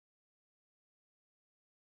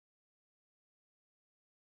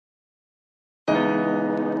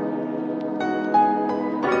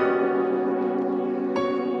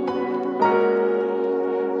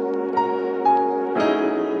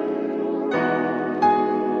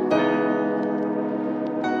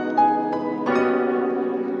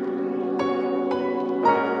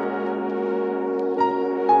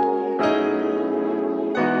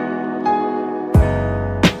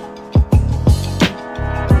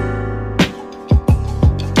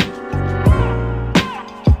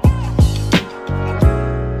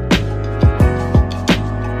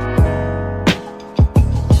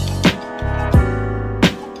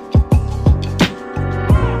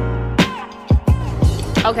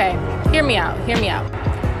Okay, hear me out.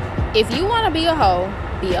 If you want to be a hoe,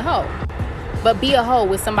 be a hoe. But be a hoe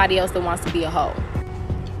with somebody else that wants to be a hoe.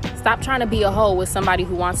 Stop trying to be a hoe with somebody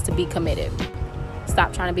who wants to be committed.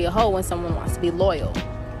 Stop trying to be a hoe when someone wants to be loyal.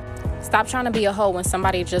 Stop trying to be a hoe when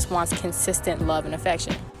somebody just wants consistent love and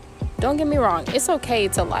affection. Don't get me wrong, it's okay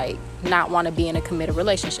to not want to be in a committed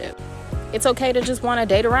relationship. It's okay to just want to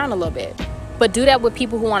date around a little bit. But do that with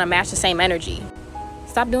people who want to match the same energy.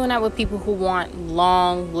 Stop doing that with people who want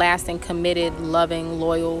long, lasting, committed, loving,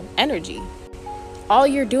 loyal energy. All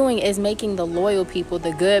you're doing is making the loyal people,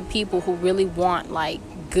 the good people who really want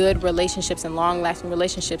good relationships and long-lasting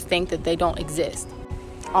relationships, think that they don't exist.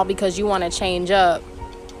 All because you want to change up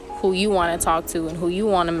who you want to talk to and who you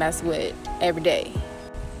want to mess with every day.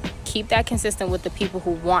 Keep that consistent with the people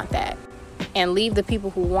who want that, and leave the people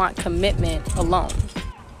who want commitment alone.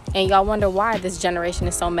 And y'all wonder why this generation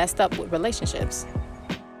is so messed up with relationships.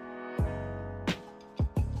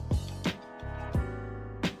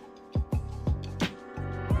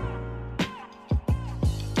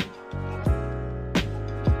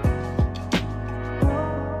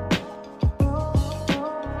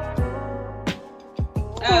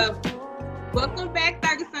 Welcome back,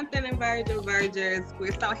 30-something and Vergers.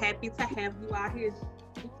 We're so happy to have you out here.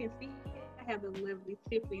 As you can see, I have the lovely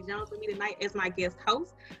Tiffany Jones with me tonight as my guest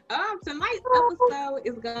host. Tonight's episode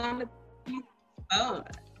is gonna be fun.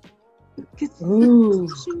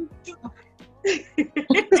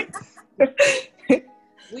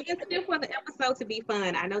 We intended for the episode to be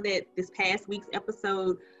fun. I know that this past week's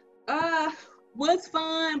episode was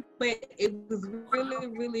fun, but it was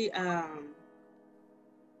really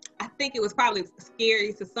I think it was probably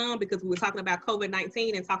scary to some because we were talking about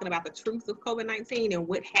COVID-19 and talking about the truths of COVID-19 and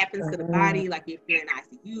what happens to the body, like if you're in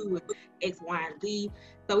ICU with X, Y, and Z.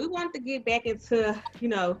 So we wanted to get back into,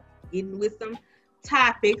 getting with some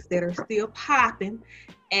topics that are still popping.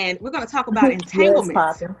 And we're going to talk about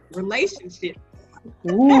entanglements, relationships,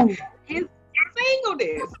 and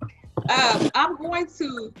singleness. I'm going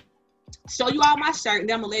to show you all my shirt, and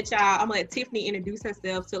then I'm gonna let Tiffany introduce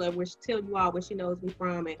herself, tell you all where she knows me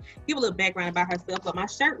from, and give a little background about herself. But my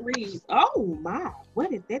shirt reads, oh my, where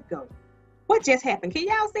did that go? What just happened? Can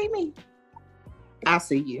y'all see me? I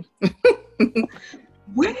see you.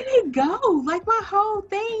 Where did it go? Like my whole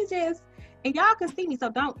thing just, and y'all can see me, so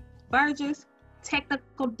don't, Burgess,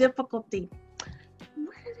 technical difficulty.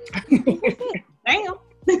 Where did it go? Damn.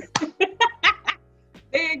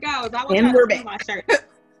 There it goes. I want to see my shirt.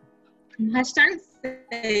 My shirt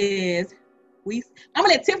says, I'm going to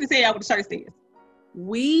let Tiffany tell y'all what the shirt says.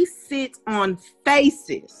 We sit on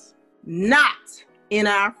faces, not in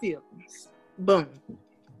our feelings. Boom.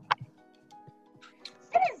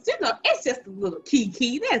 It's just a little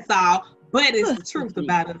key, that's all. But it's the truth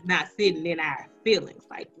about us not sitting in our feelings.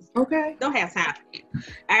 Okay. Don't have time for it.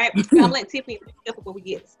 All right, so I'm going to let Tiffany before we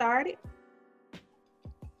get started.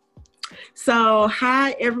 So,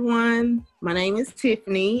 hi everyone. My name is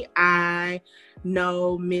Tiffany. I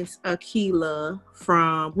know Miss Akila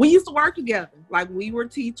we used to work together. We were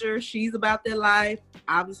teachers. She's about that life.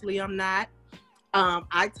 Obviously, I'm not.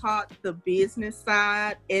 I taught the business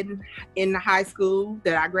side in the high school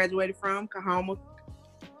that I graduated from, Kahoma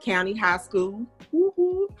County High School.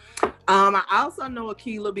 Woo-hoo. I also know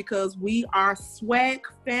Akila because we are swag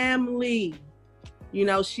family.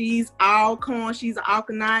 She's Alcorn. She's an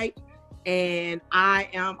Alcornite. And I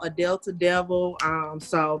am a Delta Devil.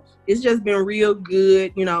 So it's just been real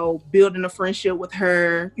good, building a friendship with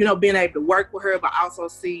her, being able to work with her, but also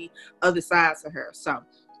see other sides of her. So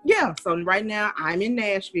yeah, so right now I'm in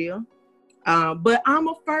Nashville. But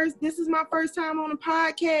this is my first time on a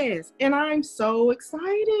podcast, and I'm so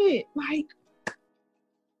excited.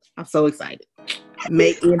 I'm so excited.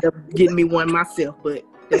 May end up getting me one myself, but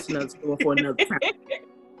that's another story for another time.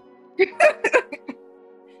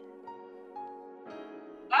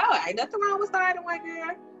 Oh, ain't nothing wrong with starting one,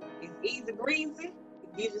 girl. It's easy breezy.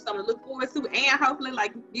 It gives you something to look forward to, and hopefully,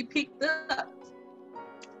 you picked up.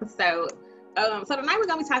 So tonight we're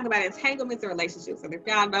gonna be talking about entanglements and relationships. And if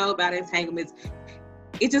y'all know about entanglements,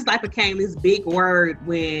 it just became this big word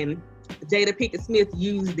when Jada Pinkett Smith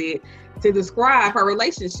used it to describe her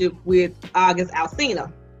relationship with August Alsina.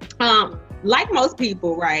 Like most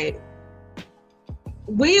people, right?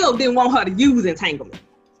 Will didn't want her to use entanglement.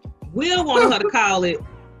 Will wanted her to call it.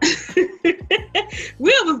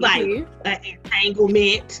 Will was like an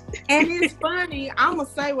entanglement. And it's funny, I'm gonna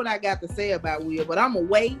say what I got to say about Will, but I'm gonna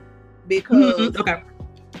wait because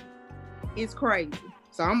it's crazy.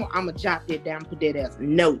 So I'm gonna jot that down, put that as a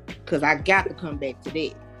note, because I got to come back to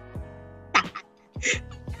that.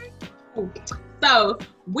 So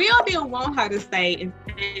Will didn't want her to stay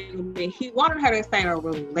entanglement. He wanted her to stay in a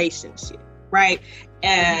relationship, right?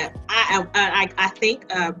 I think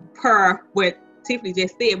per what Tiffany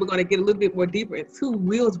just said, we're going to get a little bit more deeper into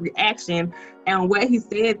Will's reaction and what he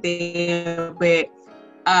said there. But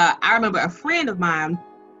I remember a friend of mine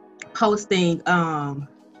posting,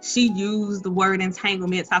 she used the word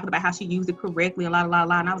entanglement, talking about how she used it correctly, and and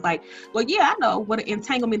I was like, well, yeah, I know what an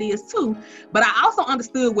entanglement is too, but I also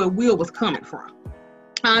understood where Will was coming from.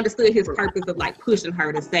 I understood his purpose of like pushing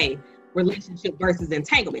her to say relationship versus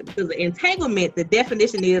entanglement, because the entanglement, the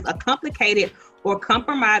definition is a complicated or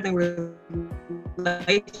compromising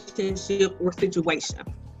relationship or situation,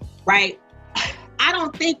 right? I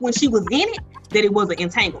don't think when she was in it that it was an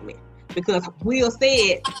entanglement, because Will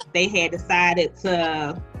said they had decided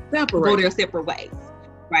to go their separate ways,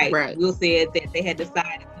 right? Will said that they had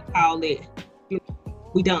decided to call it,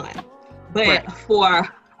 we done. But for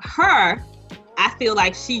her, I feel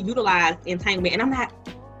like she utilized entanglement, and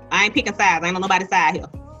I ain't picking sides. I ain't on nobody's side here.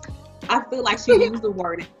 I feel like she used the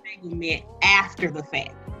word entanglement after the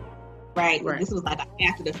fact, right? This was like an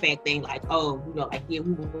after the fact thing, like, oh, like, yeah,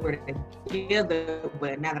 we were together,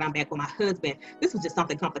 but now that I'm back with my husband, this was just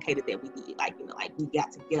something complicated that we did. Like, like we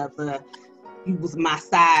got together. He was my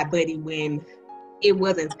side buddy when it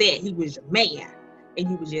wasn't that. He was your man, and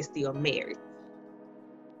you were just still married.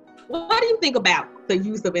 What do you think about the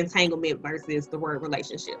use of entanglement versus the word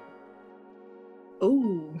relationship?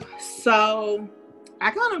 Ooh, so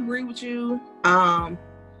I kind of agree with you.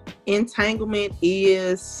 Entanglement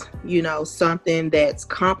is, something that's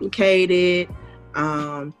complicated.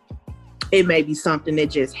 It may be something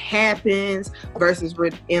that just happens versus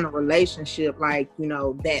in a relationship, like,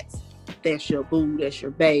 that's your boo, that's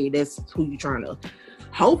your bae, that's who you're trying to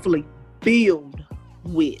hopefully build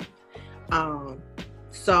with.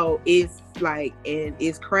 So it's like, and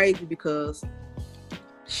it's crazy because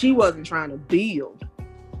she wasn't trying to build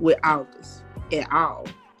with August at all.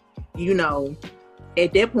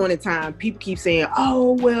 At that point in time, people keep saying,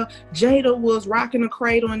 oh, well, Jada was rocking a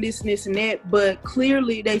cradle and this and that. But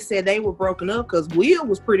clearly they said they were broken up because Will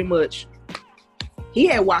was pretty much, he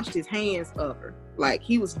had washed his hands of her. Like,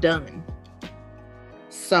 he was done.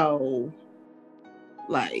 So,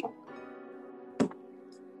 like,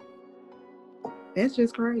 that's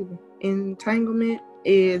just crazy. Entanglement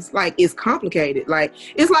is like, it's complicated. Like,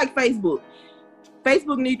 it's like Facebook.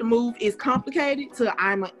 Facebook need to move is complicated to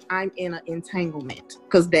I'm in an entanglement,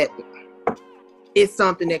 because that is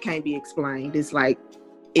something that can't be explained. It's like,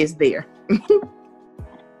 it's there. I'm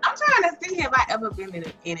trying to see, have I ever been in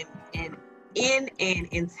an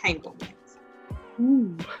entanglement?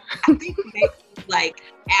 Ooh. I think maybe like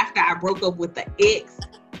after I broke up with the ex,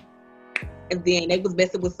 and then they was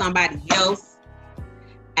messing with somebody else,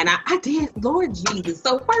 and I did, Lord Jesus.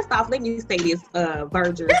 So first off, let me say this,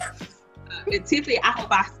 Virgil. Tiffany, I hope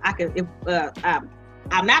I can.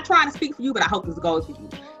 I'm not trying to speak for you, but I hope this goes for you.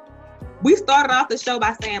 We started off the show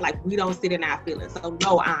by saying, like, we don't sit in our feelings. So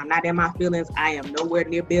no, I'm not in my feelings. I am nowhere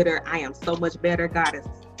near bitter. I am so much better. God is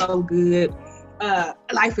so good.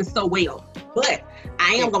 Life is so well. But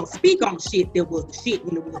I am gonna speak on shit that was the shit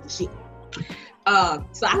when it was the shit.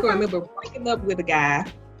 So I can remember breaking up with a guy,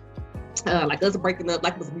 like us breaking up,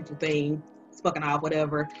 like it was a mutual thing, fucking off,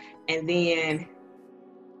 whatever, and then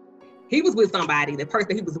he was with somebody. The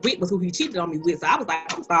person he was with was who he cheated on me with. So I was like, I'm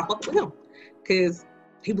gonna start fucking with him because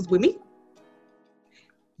he was with me.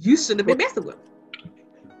 You shouldn't have been messing with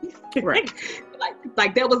him. Right.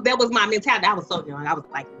 like that was my mentality. I was so young. I was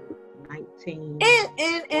like 19.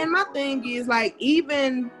 And my thing is, like,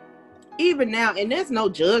 even now, and there's no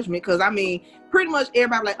judgment, because I mean, pretty much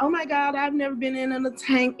everybody like, oh my God, I've never been in an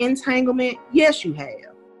entanglement. Yes, you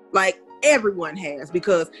have. Like, everyone has,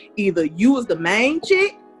 because either you was the main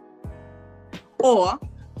chick or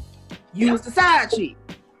you was the side chick.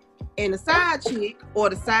 And the side chick or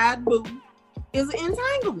the side boo is an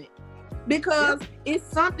entanglement, because it's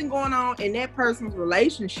something going on in that person's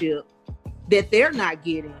relationship that they're not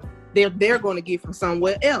getting. They're going to get from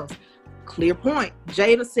somewhere else. Clear point.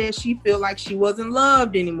 Jada said she feel like she wasn't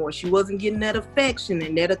loved anymore. She wasn't getting that affection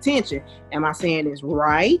and that attention. Am I saying this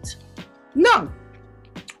right? No.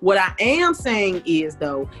 What I am saying is,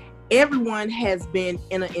 though, everyone has been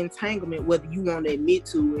in an entanglement, whether you want to admit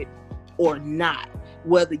to it or not.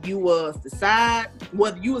 Whether you was the side,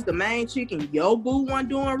 whether you was the main chick and your boo wasn't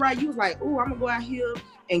doing right, you was like, oh, I'm gonna go out here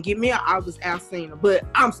and give me an August Alsina, but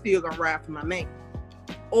I'm still gonna ride for my man.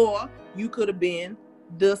 Or you could have been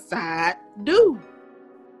the side dude,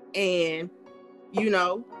 and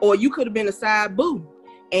or you could have been a side boo,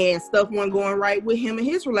 and stuff wasn't going right with him and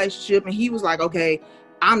his relationship, and he was like, okay,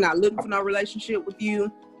 I'm not looking for no relationship with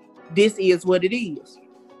you. This is what it is.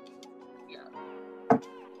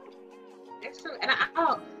 That's true. And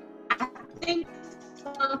I think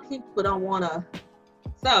some people don't want to.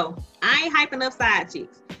 So I ain't hyping up side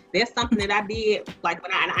chicks. That's something that I did. Like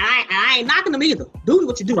when I ain't knocking them either. Do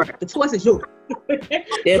what you do. Right. The choice is yours. Right.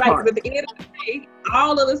 But at the end of the day,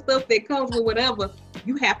 all of the stuff that comes with whatever,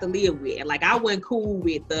 you have to live with. Like I wasn't cool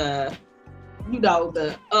with the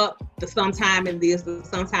sometime in this, the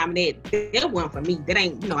sometime in that. That wasn't for me. That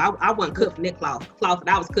ain't, I wasn't cut from that cloth. The cloth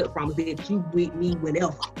that I was cut from was that you with me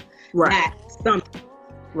whenever. Right. Not something.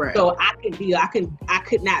 Right. So I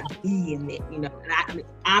could not be in it, And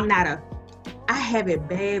I have it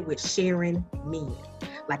bad with sharing men.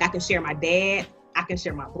 Like I can share my dad, I can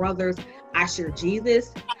share my brothers, I share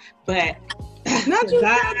Jesus, but not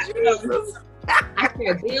God, Jesus. I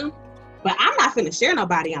share them. But I'm not finna share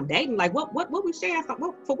nobody I'm dating. Like, what we sharing for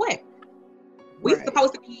what? We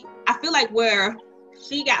supposed to be, I feel like where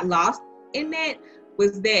she got lost in that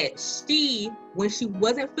was that when she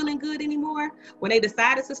wasn't feeling good anymore, when they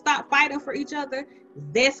decided to stop fighting for each other,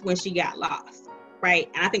 that's when she got lost, right?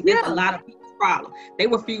 And I think that's a lot of people's problem. They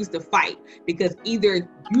refuse to fight because either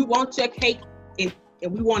you want your cake and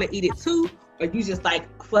we want to eat it too, or you just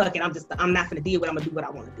like, fuck it, I'm not gonna deal with it, I'm gonna do what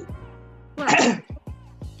I want to do. Right.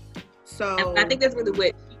 So and I think that's really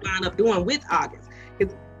what she wound up doing with August.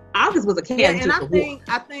 Because August was a candidate. And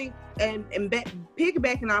I think,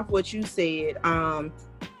 piggybacking off what you said,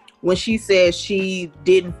 when she said she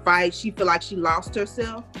didn't fight, she feel like she lost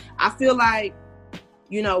herself. I feel like,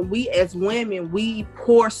 we as women, we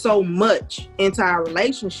pour so much into our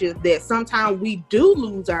relationship that sometimes we do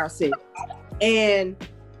lose ourselves. And,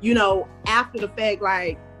 after the fact,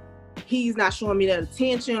 like, he's not showing me that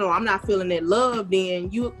attention or I'm not feeling that love, then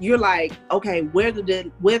you're like, okay, where does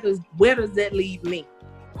that leave me?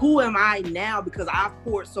 Who am I now? Because I've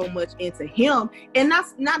poured so much into him. And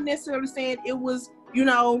that's not necessarily saying it was,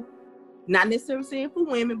 not necessarily saying for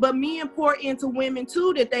women, but men pour into women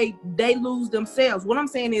too, that they lose themselves. What I'm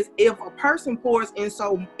saying is if a person pours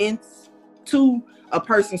into a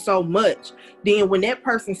person so much, then when that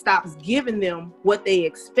person stops giving them what they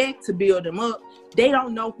expect to build them up, they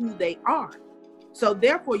don't know who they are. So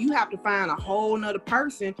therefore you have to find a whole nother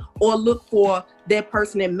person or look for that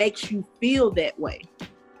person that makes you feel that way.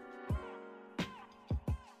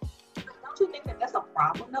 Don't you think that that's a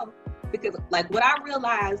problem though? Because like what I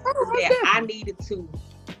realized is that I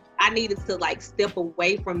needed to like step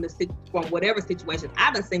away from whatever situation.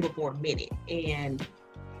 I've been single for a minute, and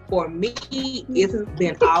for me, it's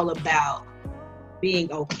been all about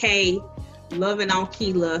being okay, loving on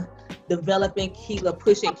Keela, developing Keela,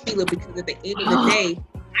 pushing Keela, because at the end of the day,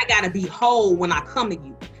 I gotta be whole when I come to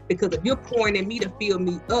you. Because if you're pouring in me to fill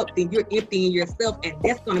me up, then you're emptying yourself, and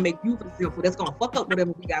that's gonna make you feel sinful. That's gonna fuck up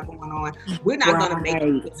whatever we got going on. We're not gonna make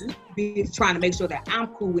it. We be trying to make sure that I'm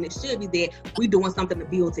cool, and it should be that we're doing something to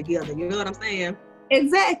build together. You know what I'm saying?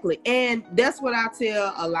 Exactly. And that's what I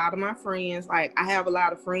tell a lot of my friends. Like, I have a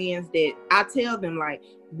lot of friends that I tell them, like,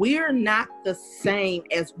 we're not the same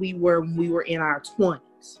as we were when we were in our 20s.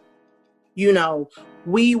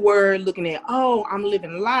 We were looking at, I'm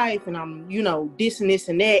living life and I'm, this and this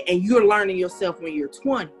and that. And you're learning yourself when you're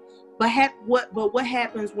 20. But what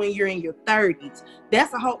happens when you're in your 30s?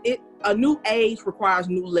 That's a new age requires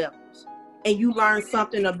new levels. And you learn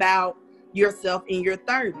something about yourself in your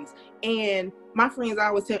 30s. And my friends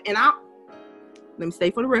always tell, and let me stay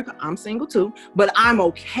for the record, I'm single too, but I'm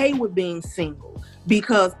okay with being single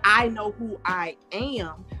because I know who I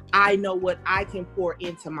am. I know what I can pour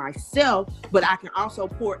into myself, but I can also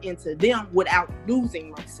pour into them without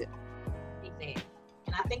losing myself. Exactly.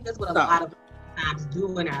 And I think that's what a lot of times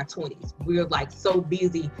do in our 20s. We're like so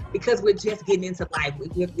busy because we're just getting into life.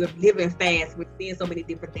 We're living fast. We're seeing so many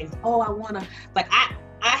different things.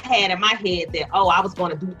 I had in my head that, I was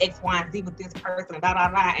going to do X, Y, and Z with this person, and and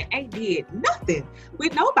I did nothing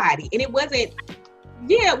with nobody. And it wasn't,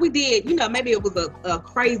 we did, maybe it was a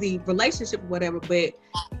crazy relationship or whatever, but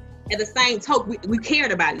at the same token, we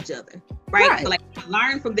cared about each other, right? So like I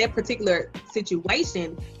learned from that particular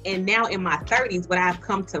situation, and now in my 30s, what I've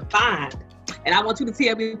come to find, and I want you to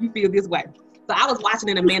tell me if you feel this way. So I was watching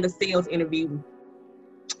an Amanda Sales interview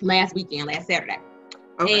last Saturday.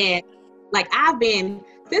 Okay. And like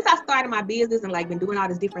since I started my business and like been doing all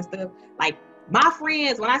this different stuff, like my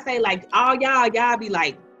friends, when I say like all y'all be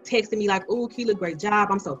like texting me like, "Oh, Keela, great job.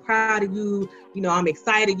 I'm so proud of you. I'm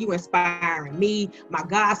excited. You inspiring me. My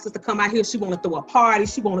god sister come out here. She want to throw a party.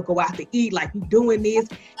 She want to go out to eat. Like you doing this,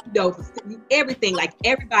 everything. Like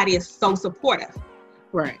everybody is so supportive."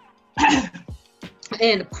 Right.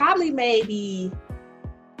 And probably maybe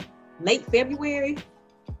late February,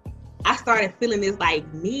 I started feeling this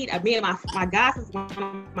like need. Me and my god sisters, one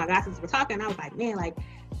of my god sisters were talking, and I was like, man, like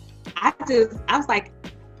I was like,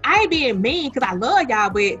 I ain't being mean because I love y'all,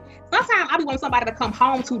 but sometimes I be wanting somebody to come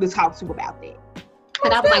home to talk to about that.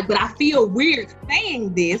 And I was like, but I feel weird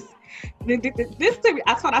saying this. This to me,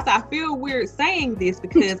 I said, I feel weird saying this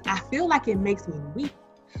because I feel like it makes me weak,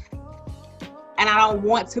 and I don't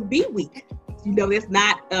want to be weak. You know, that's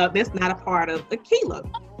not a part of Akilah.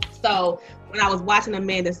 So when I was watching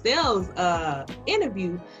Amanda Sell's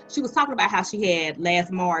interview, she was talking about how she had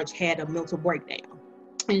last March had a mental breakdown,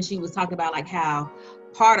 and she was talking about like how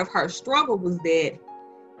part of her struggle was that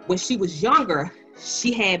when she was younger,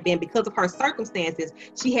 she had been, because of her circumstances,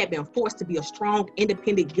 she had been forced to be a strong,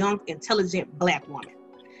 independent, young, intelligent Black woman.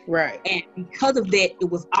 Right. And because of that, it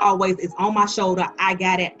was always, it's on my shoulder. I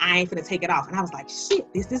got it. I ain't finna take it off. And I was like,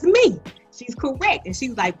 shit, this is me. She's correct. And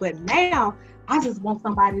she's like, but now I just want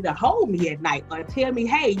somebody to hold me at night or tell me,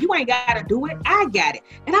 hey, you ain't got to do it. I got it.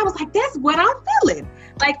 And I was like, that's what I'm feeling.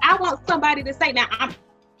 Like, I want somebody to say, now,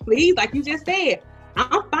 please, like you just said,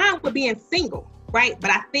 I'm fine with being single. Right.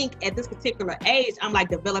 But I think at this particular age, I'm like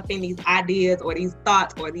developing these ideas or these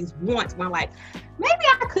thoughts or these wants where I'm like, maybe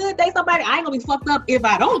I could date somebody. I ain't gonna be fucked up if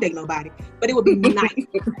I don't date nobody, but it would be nice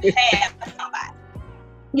to have somebody.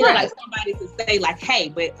 You know, like somebody to say like, hey,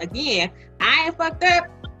 but again, I ain't fucked up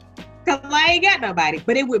because I ain't got nobody,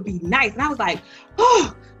 but it would be nice. And I was like,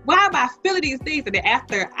 oh, why am I feeling these things? And then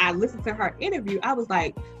after I listened to her interview, I was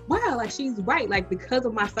like, wow, like she's right. Like because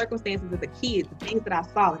of my circumstances as a kid, the things that I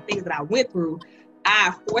saw, the things that I went through,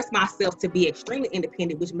 I forced myself to be extremely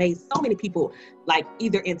independent, which made so many people like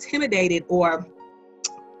either intimidated or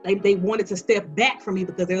they wanted to step back from me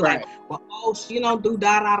because they were like, well, oh, she don't do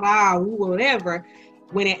da-da-da, whatever.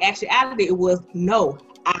 When in actuality, it was, no,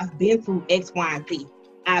 I've been through X, Y, and Z.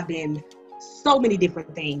 I've been so many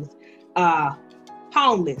different things.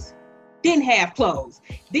 Homeless, didn't have clothes,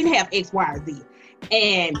 didn't have X, Y, or Z.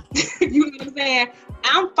 And you know what I'm saying?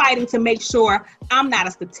 I'm fighting to make sure I'm not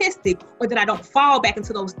a statistic or that I don't fall back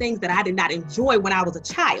into those things that I did not enjoy when I was a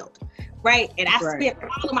child, right? And I spent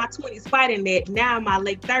all of my 20s fighting that. Now in my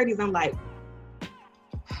late 30s, I'm like,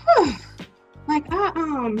 like do I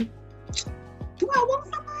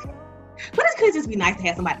want somebody? But it could just be nice to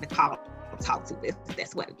have somebody to call and talk to.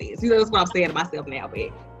 That's what it is. You know, that's what I'm saying to myself now.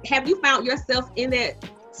 But have you found yourself in that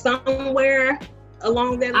somewhere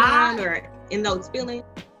along that line or in those feelings?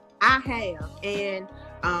 I have, and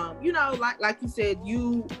you know, like you said,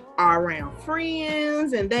 you are around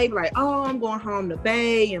friends, and they be like, "Oh, I'm going home to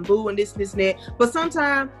Bay and boo and this and that." But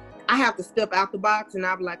sometimes I have to step out the box, and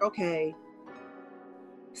I be like, "Okay,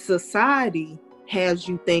 society has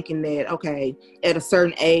you thinking that okay, at a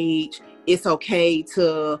certain age, it's okay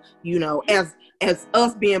to, you know, as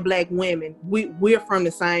us being Black women, we're from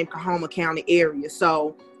the same Kahoma County area,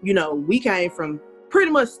 so you know, we came from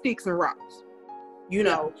pretty much sticks and rocks." You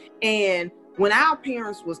know, and when our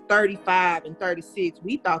parents was 35 and 36,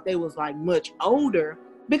 we thought they was like much older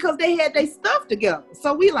because they had their stuff together.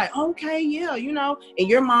 So we like, okay, yeah, you know, and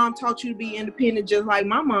your mom taught you to be independent just like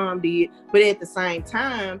my mom did. But at the same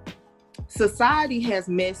time, society has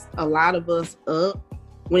messed a lot of us up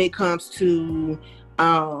when it comes to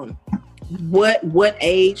what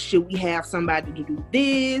age should we have somebody to do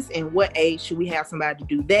this, and what age should we have somebody to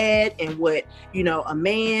do that, and what, you know, a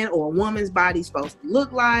man or a woman's body is supposed to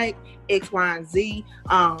look like, X, Y, and Z.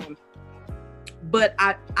 But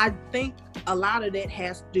I think a lot of that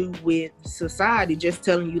has to do with society just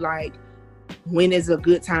telling you like when is a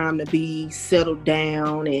good time to be settled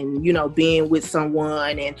down and, you know, being with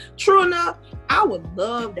someone. And true enough, I would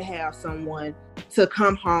love to have someone to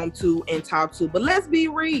come home to and talk to, but let's be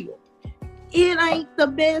real, it ain't the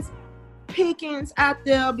best pickings out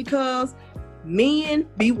there because men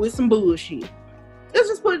be with some bullshit. Let's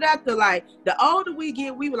just put it out there, like, the older we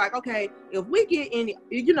get, we were like, okay, if we get any,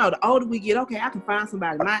 you know, the older we get, okay, I can find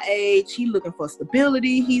somebody my age, he looking for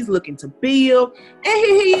stability, he's looking to build, and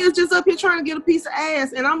here he is just up here trying to get a piece of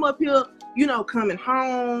ass, and I'm up here, you know, coming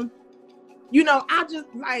home, you know, I just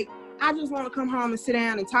want to come home and sit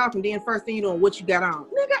down and talk, and then first thing you know, what you got on?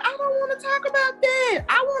 Nigga, I don't want to talk about that.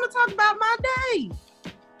 I want to talk about my day.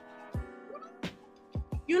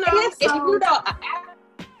 You know, you know,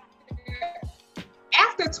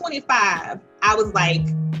 after 25, I was like,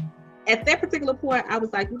 at that particular point, I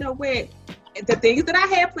was like, you know what? The things that I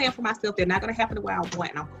had planned for myself, they're not going to happen the way I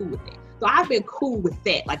want, and I'm cool with that. So I've been cool with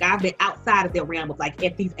that. Like, I've been outside of that realm of, like,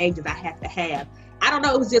 at these ages, I have to have. I don't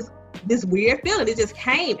know, it was just this weird feeling. It just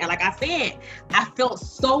came. And like I said, I felt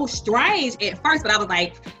so strange at first, but I was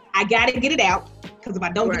like, I got to get it out. Because if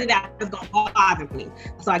I don't get it out, it's going to bother me.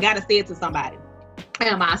 So I got to say it to somebody.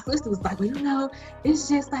 And my sister was like, well, you know, it's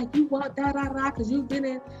just like you want because you've been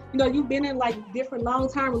in like different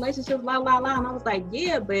long-term relationships, la la la. And I was like,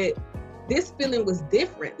 yeah, but this feeling was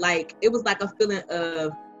different. Like it was like a feeling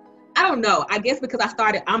of, I don't know. I guess because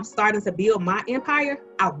I'm starting to build my empire.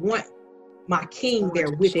 I want my king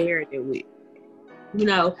there with share it with. You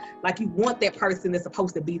know, like you want that person that's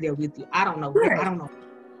supposed to be there with you. I don't know. Right. I don't know.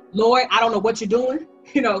 Lord, I don't know what you're doing.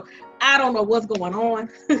 You know, I don't know what's going on.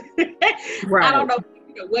 Right. I don't know,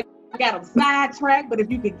 what got them sidetracked, but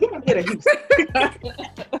if you could get them to Houston.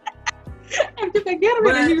 If you could get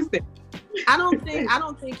them to Houston. I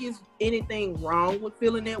don't think it's anything wrong with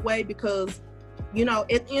feeling that way because, you know,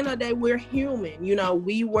 at the end of the day, we're human. You know,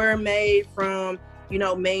 we were made from, you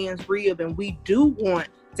know, man's rib, and we do want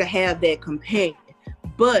to have that companion.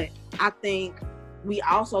 But I think we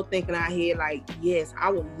also think in our head, like, yes,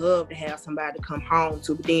 I would love to have somebody to come home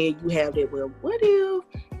to. But then you have that, well, what if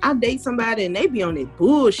I date somebody and they be on that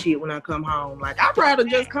bullshit when I come home? Like, I'd rather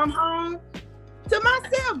just come home to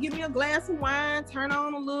myself, give me a glass of wine, turn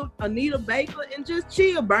on a little Anita Baker, and just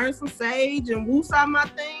chill, burn some sage and woos out my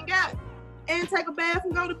thing out, and take a bath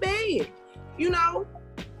and go to bed. You know?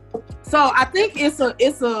 So I think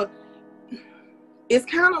it's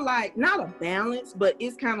kind of like, not a balance, but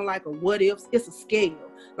it's kind of like a what if. It's a scale.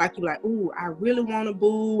 Like you're like, ooh, I really want to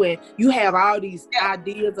boo. And you have all these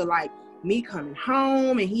ideas of like me coming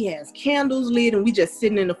home and he has candles lit and we just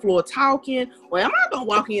sitting in the floor talking. Well, am I going to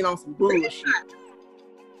walk in on some bullshit?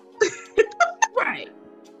 Right.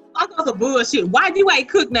 Walk on some bullshit. Why you ain't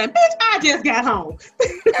cooked nothing? Bitch, I just got home.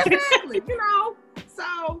 Exactly. You know?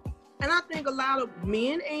 So, and I think a lot of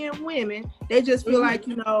men and women, they just feel like,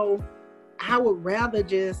 you know, I would rather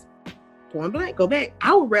just, point blank, go back.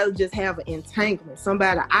 I would rather just have an entanglement.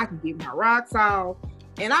 Somebody I can get my rocks off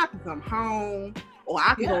and I can come home, or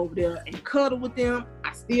I can go over there and cuddle with them.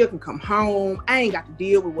 I still can come home. I ain't got to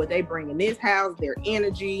deal with what they bring in this house, their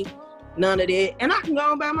energy, none of that. And I can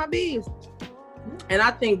go about my business. And I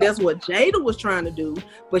think that's what Jada was trying to do,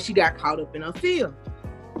 but she got caught up in her feelings.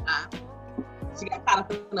 She got caught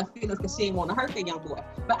up in her feelings because she didn't want to hurt that young boy.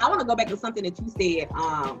 But I want to go back to something that you said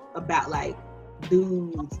about like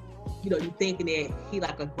dudes, you know, you thinking that he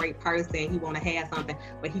like a great person, he want to have something,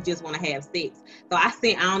 but he just want to have sex. So I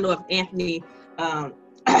don't know if Anthony,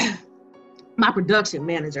 my production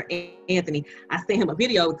manager, Anthony, I sent him a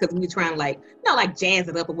video because we were trying to like, you know, like jazz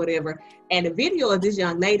it up or whatever. And the video of this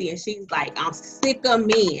young lady, and she's like, I'm sick of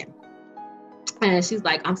men. And she's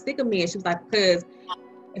like, I'm sick of men. She was like, because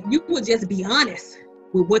if you would just be honest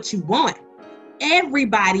with what you want,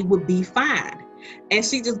 everybody would be fine. And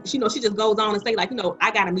she just, you know, she just goes on and say like, you know,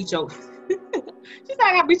 I gotta meet your, she said,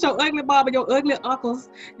 I gotta meet your ugly mama, your ugly uncles,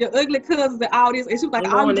 your ugly cousins and all this. And she was like,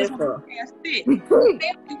 oh, you just want to have sex. Tell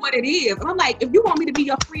me what it is. And I'm like, if you want me to be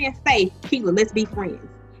your friend, say, Keela, let's be friends.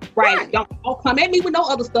 Right? Don't come at me with no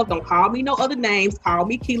other stuff. Don't call me no other names. Call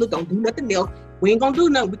me Keela. Don't do nothing else. We ain't gonna do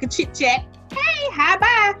nothing. We can chit chat. Hey, hi,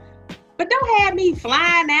 bye. But don't have me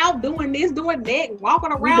flying out, doing this, doing that,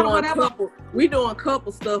 walking around, whatever. We doing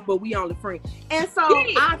couple stuff, but we only friends. And so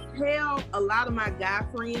I tell a lot of my guy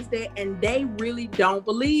friends that, and they really don't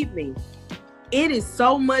believe me. It is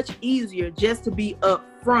so much easier just to be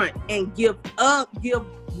upfront and give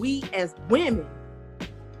we as women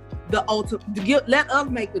the ultimate, let us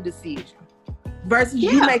make the decision versus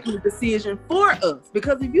you making the decision for us.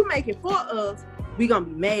 Because if you make it for us, we gonna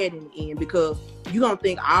be mad in the end because you gonna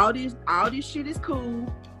think all this shit is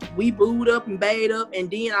cool. We booed up and bayed up,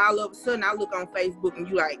 and then all of a sudden I look on Facebook and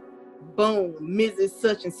you like, boom, Mrs.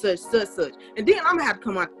 Such and such, and then I'm gonna have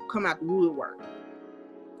to come out the woodwork.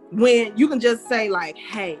 When you can just say like,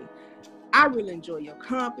 hey, I really enjoy your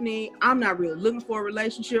company. I'm not really looking for a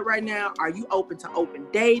relationship right now. Are you open to open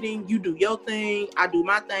dating? You do your thing, I do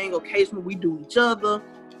my thing. Occasionally we do each other.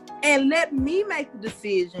 And let me make the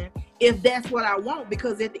decision if that's what I want,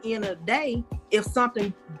 because at the end of the day, if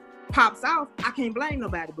something pops off, I can't blame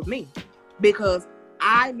nobody but me, because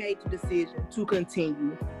I made the decision to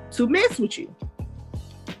continue to mess with you.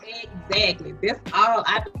 Exactly. That's all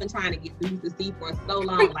I've been trying to get dudes to see for so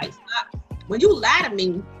long. Like, stop. When you lie to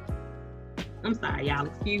me, I'm sorry, y'all,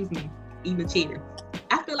 excuse me, even cheating.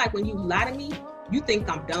 I feel like when you lie to me, you think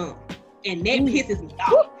I'm dumb. And that pisses me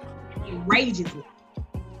off. It enrages me.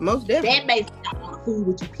 Most definitely. That makes me not want to fool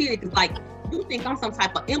with you, period. Because, like, you think I'm some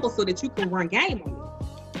type of imbecile that you can run game on me.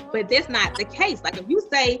 But that's not the case. Like, if you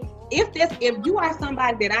say, if you are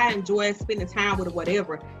somebody that I enjoy spending time with or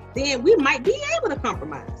whatever, then we might be able to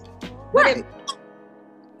compromise. Right.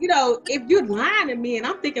 But if you're lying to me and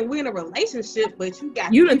I'm thinking we're in a relationship, but you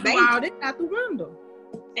done threw all that out the window.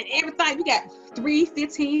 And every time you got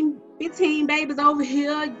 15 babies over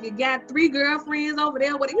here, you got 3 girlfriends over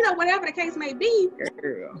there, whatever the case may be.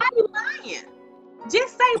 Girl. Why you lying?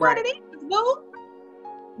 Just say what it is, boo.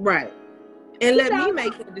 Right. And let me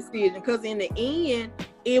make the decision, because in the end,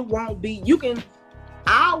 it won't be,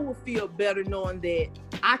 I will feel better knowing that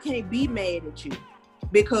I can't be mad at you,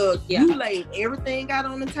 because you laid everything out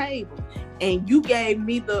on the table and you gave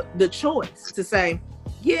me the choice to say,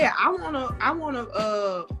 yeah, I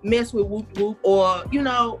wanna mess with Whoop Whoop, or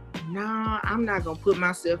nah, I'm not gonna put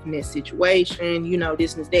myself in that situation,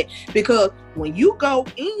 this and that. Because when you go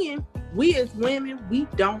in, we as women, we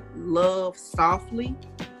don't love softly.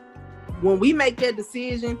 When we make that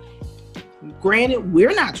decision, granted,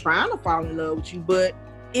 we're not trying to fall in love with you, but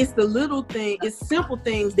it's the little thing, it's simple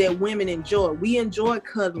things that women enjoy. We enjoy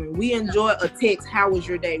cuddling. We enjoy a text, how was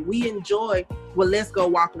your day? We enjoy, well, let's go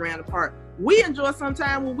walk around the park. We enjoy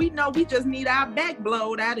sometimes when we know we just need our back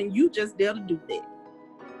blowed out and you just there to do that.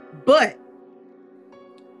 But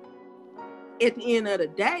at the end of the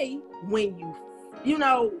day, when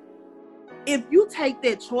if you take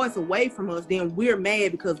that choice away from us, then we're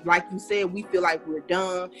mad, because like you said, we feel like we're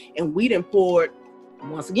dumb and we done poured,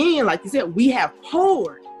 once again, like you said, we have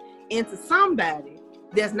poured into somebody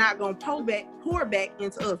that's not going to pour back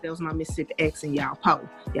into us. That was my Mississippi accent, y'all.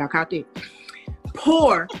 Y'all caught that?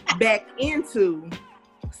 Pour back into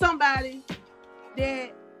somebody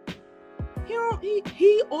that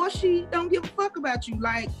he or she don't give a fuck about you.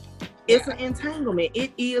 Like, it's an entanglement.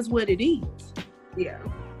 It is what it is. Yeah.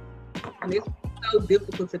 And it's so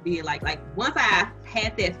difficult to be like once I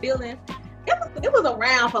had that feeling, it was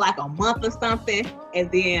around for like a month or something,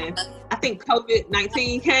 and then I think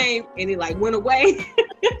COVID-19 came and it like went away.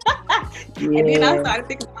 And then I started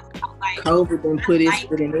thinking to myself, like, COVID done put its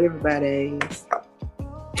foot in everybody's ass.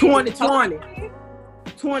 2020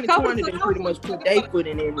 done pretty much put their foot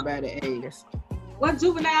in everybody's ass. What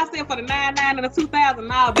Juvenile said for the 99 and the 2000,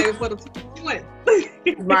 now baby for the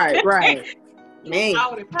 2020. Right. Man.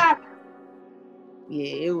 Yeah,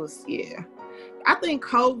 it was, I think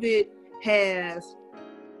COVID has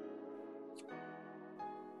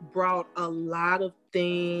brought a lot of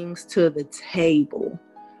things to the table,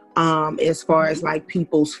 as far as like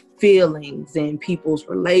people's feelings and people's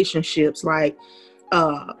relationships. Like,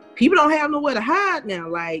 people don't have nowhere to hide now.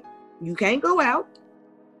 Like, you can't go out,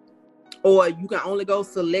 or you can only go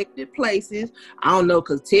selected places. I don't know,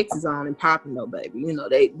 because Texas on and popping though, baby.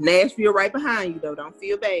 They Nashville right behind you though. Don't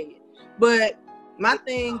feel bad. But my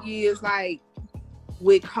thing is, like,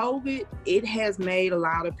 with COVID, it has made a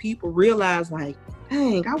lot of people realize, like,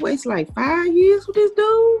 dang, I wasted like 5 years with this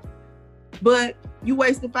dude. But you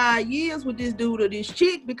wasted 5 years with this dude or this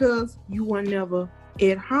chick because you were never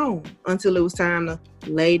at home until it was time to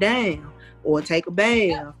lay down or take a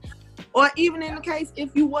bath. Or even in the case,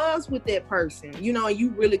 if you was with that person, and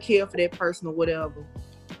you really care for that person or whatever,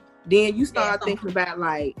 then you start thinking about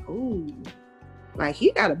like, ooh, like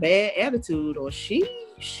he got a bad attitude, or she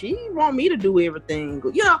want me to do everything.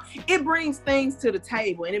 It brings things to the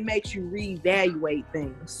table and it makes you reevaluate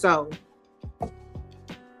things. So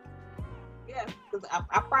yeah, because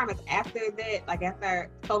I promise, after that, like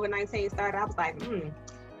after COVID-19 started, I was like,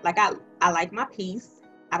 like I like my peace.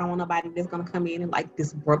 I don't want nobody that's gonna come in and like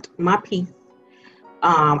disrupt my peace.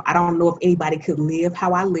 I don't know if anybody could live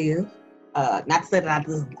how I live. Not to say that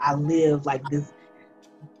I live like this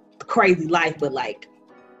crazy life, but like,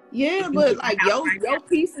 yeah, but like your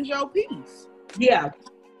peace is your peace. Yeah.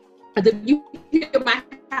 If you hear my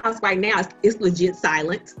house right now, it's legit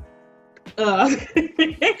silent. Okay.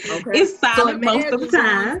 It's silent most of the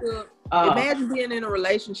time. Imagine being in a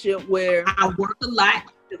relationship where I work a lot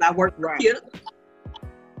because I work for Kip.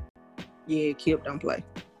 Yeah, Kip don't play.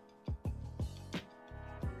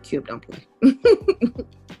 Kip don't play.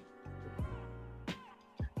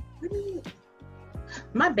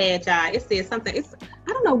 My bad, y'all. It said something.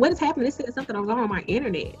 I don't know what is happening. It said something wrong on my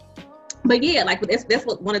internet. But yeah, like that's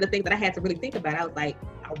what one of the things that I had to really think about. I was like,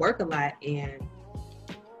 I work a lot, and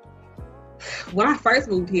when I first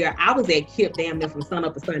moved here, I was at Kip damn near from sun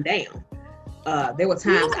up to sundown. There were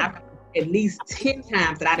times, at least 10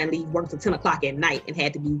 times, that I didn't leave work till 10 o'clock at night and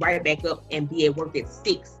had to be right back up and be at work at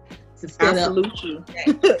 6 to set up.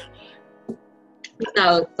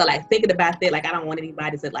 So like thinking about that, like I don't want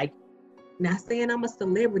anybody to like, not saying I'm a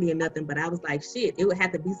celebrity or nothing, but I was like, shit, it would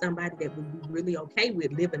have to be somebody that would be really okay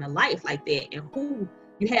with living a life like that. And who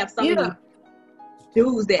you have so many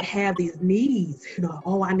dudes that have these needs,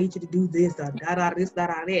 oh, I need you to do this, or this,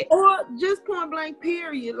 that. Or just point blank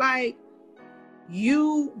period. Like,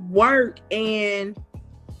 you work and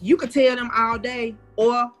you could tell them all day,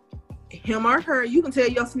 or him or her, you can tell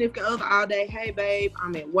your significant other all day, hey babe,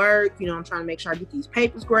 I'm at work, you know, I'm trying to make sure I get these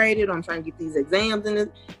papers graded, or I'm trying to get these exams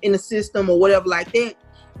in the system or whatever like that.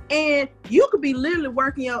 And you could be literally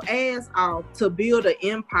working your ass off to build an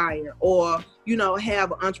empire, or, you know,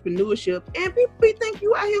 have an entrepreneurship, and people be think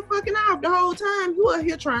you out here fucking off the whole time. You out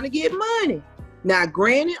here trying to get money. Now,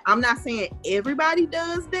 granted, I'm not saying everybody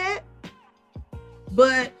does that,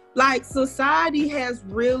 but like society has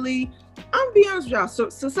really, I'm gonna be honest with y'all, so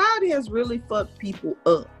society has really fucked people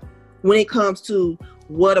up when it comes to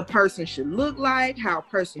what a person should look like, how a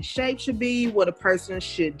person's shape should be, what a person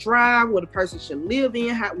should drive, what a person should live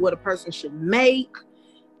in, what a person should make.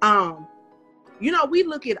 You know, we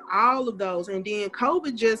look at all of those, and then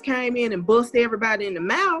COVID just came in and busted everybody in the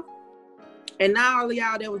mouth, and now all of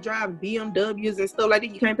y'all that was driving BMWs and stuff like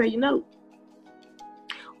that, you can't pay your note.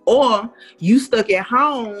 Or you stuck at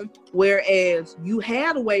home, whereas you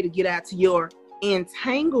had a way to get out to your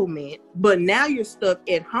entanglement, but now you're stuck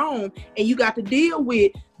at home and you got to deal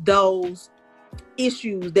with those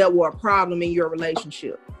issues that were a problem in your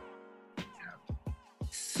relationship.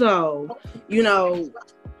 So, you know,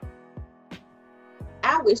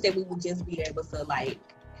 I wish that we would just be able to, like,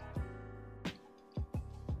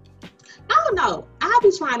 I don't know, I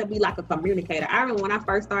be trying to be like a communicator. I remember when I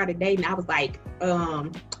first started dating, I was like,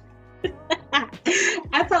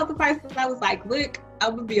 I told the person, I was like, look,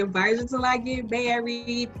 I'm gonna be a virgin till I get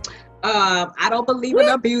married. I don't believe in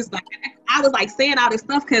abuse. Like, I was like saying all this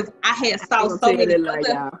stuff because I had saw so many like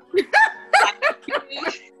other.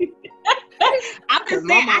 I'm just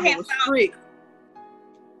saying, I had strict.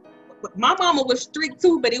 My mama was strict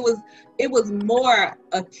too, but it was more.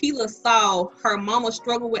 Akila saw her mama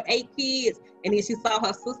struggle with 8 kids, and then she saw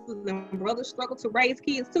her sisters and brothers struggle to raise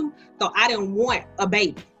kids too. So I didn't want a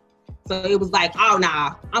baby. So it was like, oh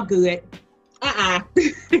nah, I'm good. Right.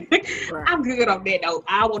 I'm good on that though.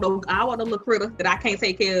 I want a little critter that I can't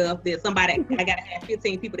take care of. That somebody, I gotta have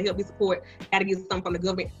 15 people to help me support. Gotta get something from the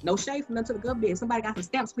government. No shade from them to the government. If somebody got some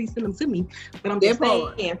stamps, please send them to me. But I'm just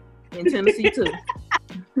saying, in Tennessee too.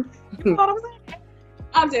 You know what I'm saying?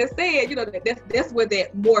 I'm just saying, you know, that's where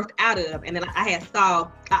that morphed out of. And then I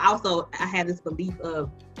had this belief of,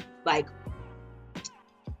 like,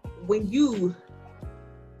 when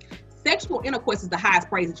sexual intercourse is the highest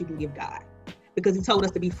praise that you can give God, because he told us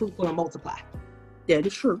to be fruitful and multiply. That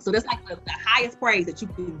is true. So that's like the highest praise that you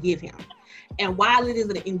can give him. And while it is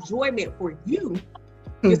an enjoyment for you,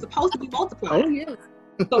 you're supposed to be multiplying. Oh, yeah.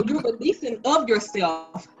 So you're releasing of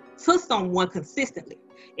yourself to someone consistently.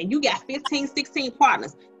 And you got 15, 16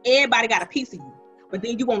 partners. Everybody got a piece of you. But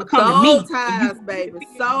then you want to come to me. Soul ties, baby.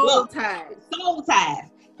 Soul ties. Soul ties.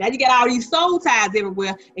 Now you got all these soul ties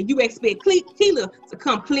everywhere, and you expect Keela to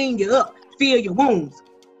come clean you up, fill your wounds.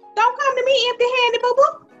 Don't come to me empty-handed,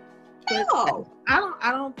 boo-boo. No.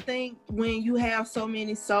 I don't think when you have so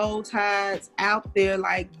many soul ties out there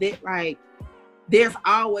like that, like, there's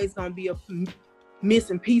always gonna be a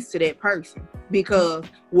missing piece to that person, because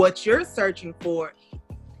what you're searching for,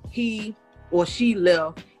 he or she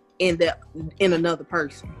left in another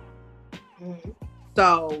person. Mm-hmm.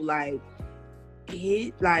 So like,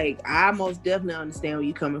 I most definitely understand where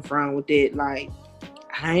you're coming from with it. Like,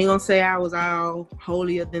 I ain't gonna say I was all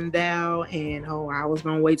holier than thou, and I was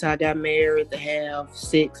gonna wait till I got married to have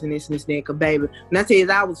sex and this and that. Cause baby, when I tell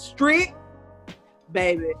you I was strict,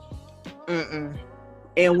 baby,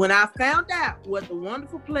 And when I found out what the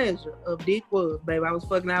wonderful pleasure of dick was, baby, I was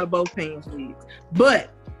fucking out of both pants legs.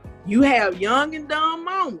 But you have young and dumb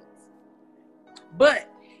moments. But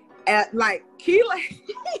like Keela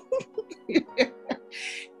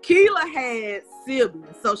had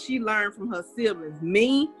siblings, so she learned from her siblings.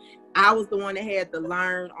 Me, I was the one that had to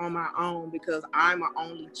learn on my own because I'm an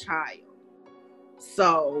only child.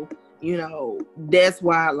 So, you know, that's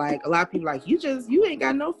why, like, a lot of people like, you ain't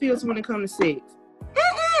got no feels when it comes to sex.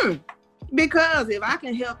 Because if I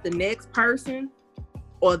can help the next person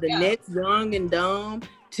or the next young and dumb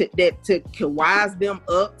to wise them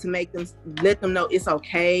up, to let them know it's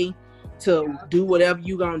okay to do whatever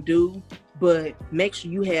you gonna do, but make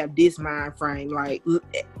sure you have this mind frame. Like,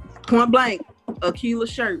 point blank, Akila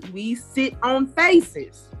shirt, we sit on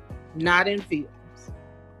faces, not in feelings.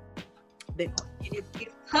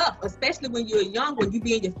 It's tough, especially when you're young, when you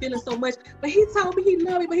be in your feelings so much. But he told me he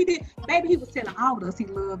loved me, but he did. Baby, he was telling all of us he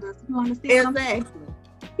loved us. You understand?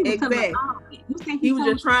 Exactly. He was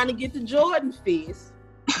just trying to get the Jordan fist.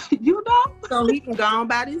 You know? So he can go on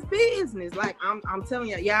about his business. Like, I'm telling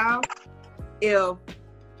y'all, if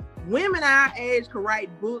women our age could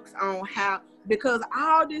write books on how, because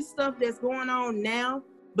all this stuff that's going on now,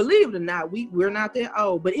 believe it or not, we're not that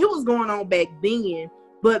old, but it was going on back then.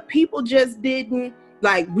 But people just didn't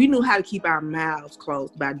like, we knew how to keep our mouths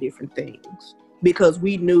closed about different things. Because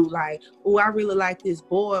we knew, like, oh, I really like this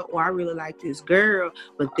boy or I really like this girl,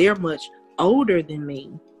 but they're much older than me.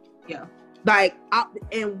 Yeah. Like,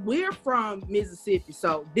 and we're from Mississippi,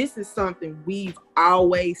 so this is something we've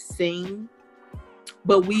always seen.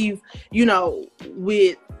 But we've, you know,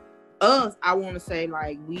 with us, I want to say,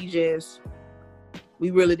 like, we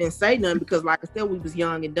really didn't say nothing because, like I said, we was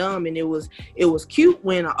young and dumb, and it was cute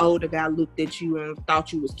when an older guy looked at you and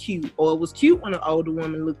thought you was cute, or it was cute when an older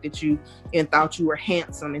woman looked at you and thought you were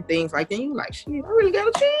handsome and things like that. And you were like, shit, I really got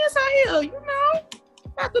a chance out here, you know,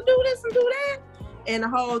 have to do this and do that. And the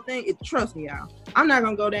whole thing, trust me, y'all, I'm not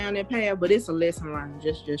gonna go down that path, but it's a lesson learned.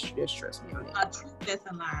 Just trust me on that. A true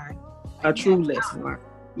lesson learned. A true lesson learned.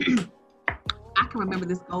 I can remember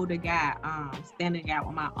this older guy standing out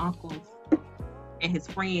with my uncles and his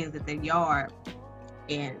friends at their yard,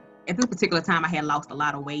 and at this particular time I had lost a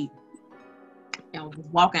lot of weight and was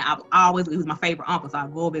walking. He was my favorite uncle, so I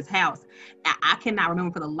go over his house. I cannot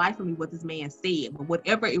remember for the life of me what this man said, but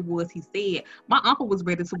whatever it was he said, my uncle was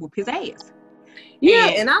ready to whoop his ass. Yeah,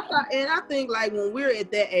 and I think, like, when we're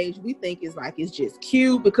at that age, we think it's just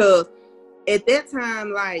cute, because at that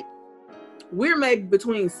time, like, we're maybe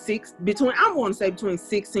between 16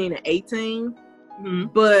 and 18,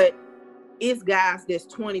 but it's guys that's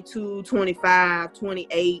 22, 25,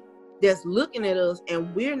 28 that's looking at us,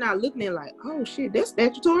 and we're not looking at like, oh shit, that's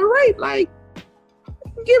statutory rape. Like,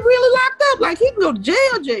 get really locked up. Like, he can go to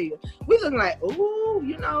jail. We looking like, oh,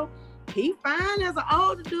 you know, he fine as an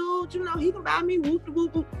older dude. You know, he can buy me whoop de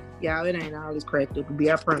whoop whoop. Y'all, it ain't all this cracked up to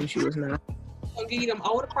be. I promise you it's not. I'll give you them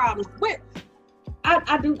older problems. But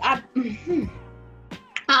I don't know.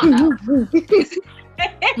 It's just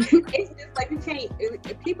like you can't.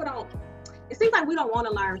 If people don't. It seems like we don't want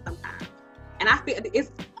to learn sometimes, and I think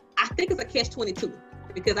it's a catch-22,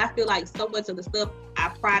 because I feel like so much of the stuff I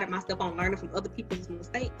prided myself on learning from other people's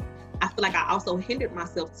mistakes, I feel like I also hindered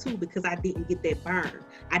myself too, because I didn't get that burn.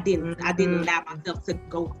 I didn't allow myself to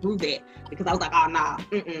go through that, because I was like, oh nah,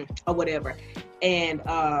 or whatever. And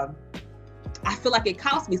I feel like it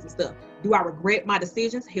cost me some stuff. Do I regret my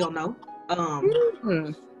decisions? Hell no.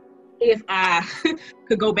 If I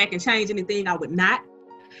could go back and change anything, I would not.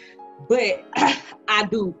 But I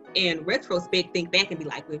do, in retrospect, think back and be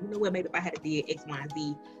like, well, you know what, maybe if I had did X, Y, and Z,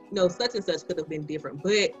 you know, such and such could have been different.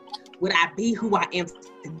 But would I be who I am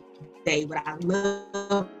today? Would I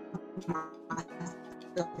love myself?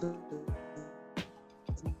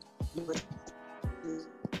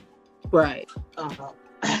 Right.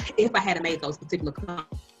 If I had made those particular comments.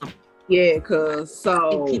 Yeah, because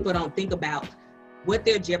and people don't think about what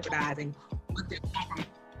they're jeopardizing, what they're compromising.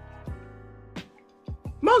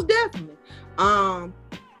 Most definitely. I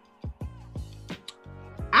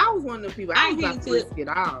was one of the people. I was about to risk it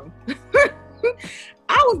all.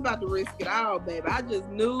 I was about to risk it all, baby. I just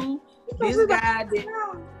knew this guy did.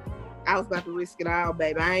 I was about to risk it all,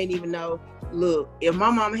 baby. I ain't even know. Look, if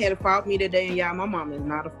my mama had fought me that day, and y'all, my mama is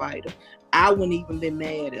not a fighter, I wouldn't even been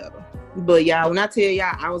mad at her. But y'all, when I tell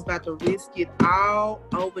y'all, I was about to risk it all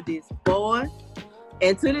over this boy.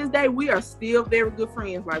 And to this day, we are still very good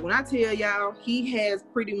friends. Like, when I tell y'all, he has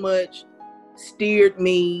pretty much steered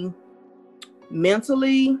me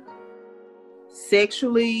mentally,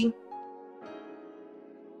 sexually,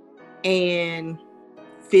 and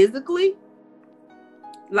physically.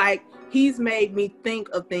 Like, he's made me think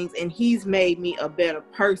of things, and he's made me a better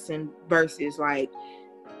person versus, like,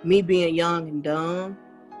 me being young and dumb.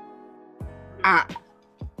 I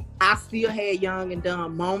still had young and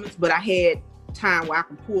dumb moments, but I had time where I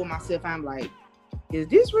can pull myself out. I'm like, is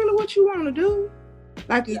this really what you want to do?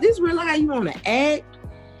 Like, is this really how you want to act?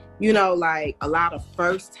 You know, like, a lot of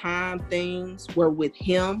first time things were with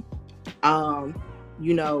him.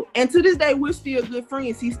 You know, and to this day, we're still good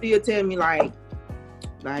friends. He still tell me like,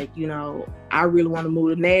 you know, I really want to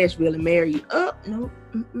move to Nashville and marry you. Nope.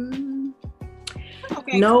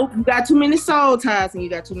 Okay. Nope, you got too many soul ties and you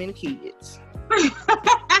got too many kids.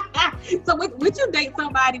 So would you date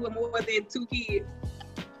somebody with more than 2 kids?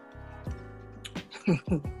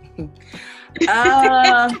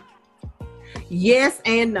 Yes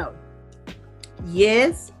and no.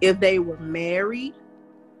 Yes, if they were married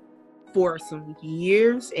for some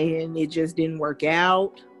years and it just didn't work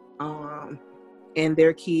out, and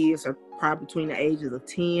their kids are probably between the ages of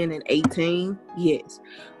 10 and 18, yes.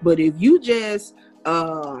 But if you just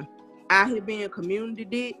out here being a community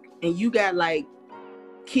dick and you got like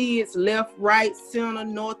kids left, right, center,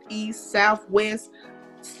 northeast, southwest,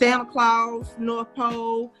 Santa Claus, North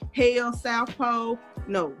Pole, hell, South Pole,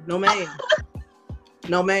 no ma'am.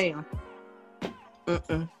 No ma'am.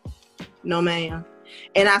 No ma'am.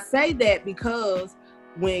 And I say that because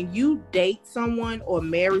when you date someone or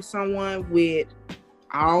marry someone with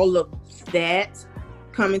all of that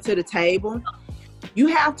coming to the table, you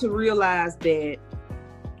have to realize that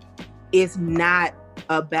it's not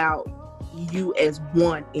about you as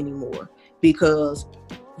one anymore, because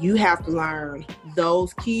you have to learn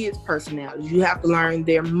those kids' personalities. You have to learn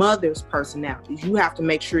their mother's personalities. You have to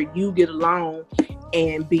make sure you get along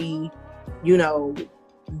and be, you know,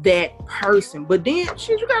 that person. But then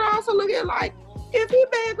shit, you gotta also look at, like, if he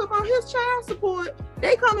bag up on his child support,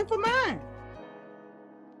 they coming for mine.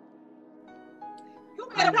 You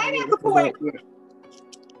better pay that support.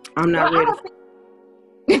 I'm not ready.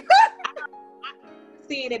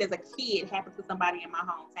 Seeing it as a kid happen to somebody in my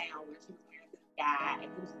hometown where she was married to this guy and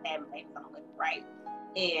he was having babies on it, right?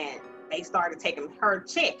 And they started taking her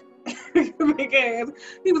check because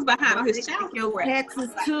he was behind on his child support. Taxes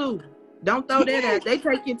too. Don't throw that out. They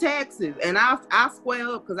take your taxes, and I square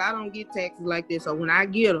up because I don't get taxes like this. So when I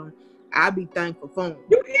get them, I be thankful for them.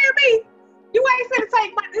 You hear me? You ain't finna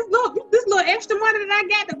take this little extra money that I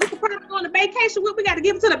got that we can put on a vacation with. We got to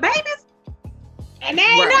give it to the babies, and they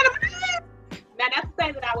ain't none of mine. Now that's the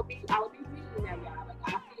thing that I would be reading now, y'all.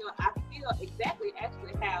 Like I feel exactly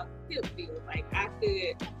actually how Tip feels. Like I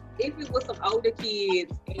could, if it was some older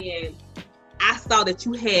kids and I saw that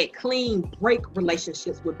you had clean break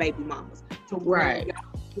relationships with baby mamas. So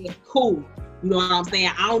it's cool. You know what I'm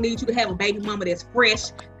saying? I don't need you to have a baby mama that's fresh,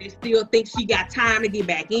 that still thinks she got time to get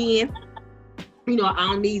back in. You know, I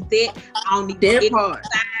don't need that. I don't need that the part. X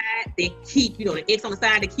on the side that keep, you know, the X on the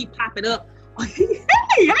side that keep popping up. Hey,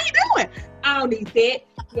 how you doing? I don't need that.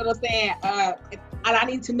 You know what I'm saying? I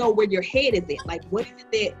need to know where your head is at. Like, what is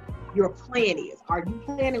it that your plan is? Are you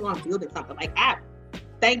planning on building something? Like,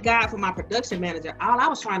 thank God for my production manager. All I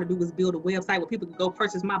was trying to do was build a website where people could go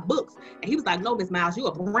purchase my books. And he was like, no, Miss Miles, you're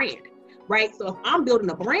a brand, right? So if I'm building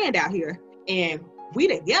a brand out here and we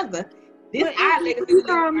together, this our legacy. You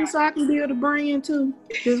call me so I can build a brand too.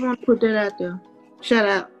 Just want to put that out there. Shout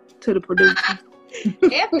out to the producer.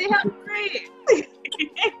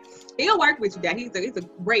 He'll work with you, guys. He's a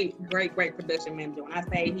great production manager. When I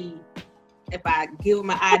say if I give him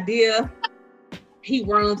an idea, he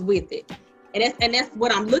runs with it, and that's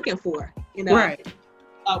what I'm looking for, you know, right?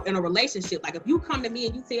 In a relationship. Like if you come to me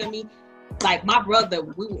and you tell me, like my brother,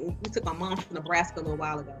 we took my mom to Nebraska a little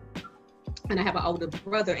while ago, and I have an older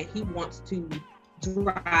brother, and he wants to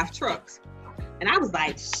drive trucks, and I was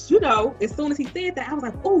like, you know, as soon as he said that, I was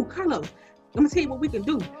like, oh, Carlos, I'm gonna tell you what we can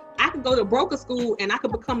do. I could go to broker school and I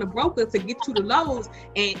could become the broker to get you the loads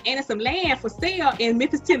and there's some land for sale in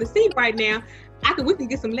Memphis, Tennessee right now. We can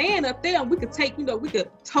get some land up there and we could take, you know, we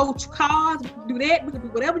could tow cars, we could do that, we could do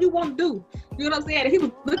whatever you want to do. You know what I'm saying? And he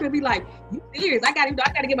was looking at me like, you serious? I gotta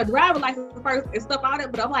get my driver's license first and stuff like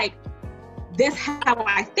that. But I'm like, that's how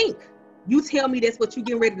I think. You tell me that's what you're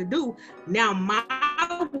getting ready to do. Now my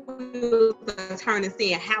wheels are turning,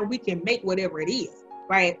 saying how we can make whatever it is.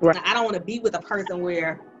 Right? Now, I don't want to be with a person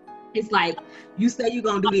where it's like you say you're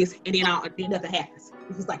gonna do this and then nothing happens.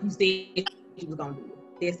 It's just like you said you was gonna do it.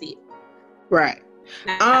 That's it. Right.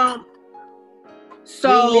 Now,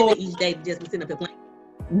 so each day just sitting up and playing.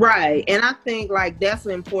 Right. And I think like that's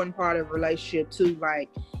an important part of a relationship too. Like,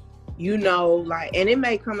 you know, like, and it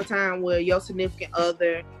may come a time where your significant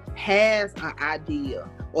other has an idea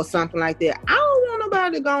or something like that. I don't want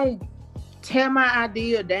nobody gonna tear my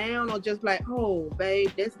idea down or just like, oh, babe,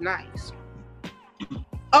 that's nice.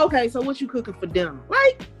 Okay, so what you cooking for dinner?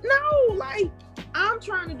 Like, no, like, I'm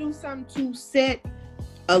trying to do something to set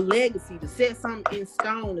a legacy, to set something in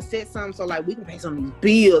stone, to set something so like we can pay some of these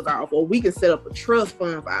bills off, or we can set up a trust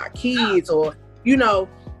fund for our kids, or, you know,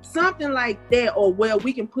 something like that, or where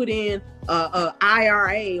we can put in a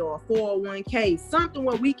IRA or a 401k, something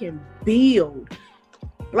where we can build.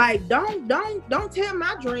 Like, don't tear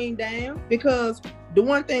my dream down, because the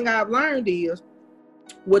one thing I've learned is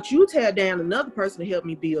what you tear down, another person to help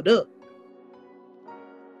me build up.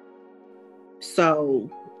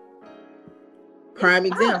 So, prime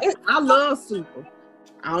example, I love Super.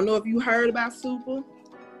 I don't know if you heard about Super,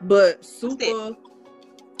 but Super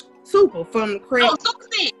from the Crack. Oh,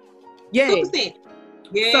 Super. Yeah. Super.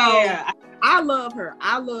 Yeah. So, I love her.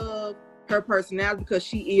 I love her personality because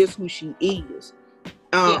she is who she is.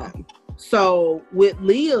 So with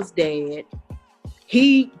Leah's dad,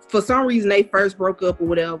 he, for some reason, they first broke up or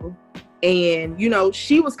whatever, and you know,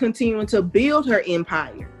 she was continuing to build her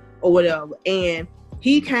empire or whatever, and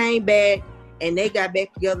he came back and they got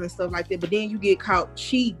back together and stuff like that. But then you get caught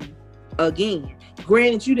cheating again.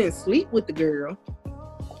 Granted, you didn't sleep with the girl,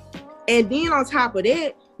 and then on top of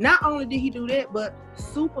that, not only did he do that, but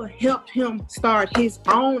Super helped him start his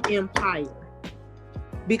own empire.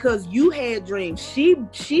 because you had dreams. She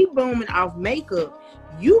booming off makeup.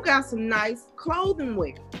 You got some nice clothing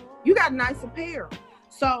wear. You got nice apparel.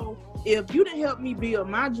 So if you didn't help me build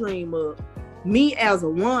my dream up, me as a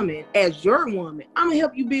woman, as your woman, I'm gonna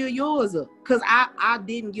help you build yours up. Cause I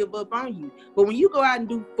didn't give up on you. But when you go out and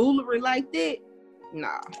do foolery like that,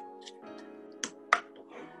 nah.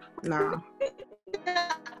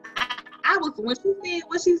 I was when she said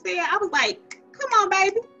what she said, I was like, come on,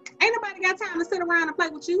 baby. Ain't nobody got time to sit around and play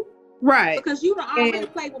with you. Right. Because you done already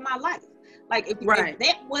played with my life. Like if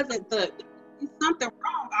that wasn't something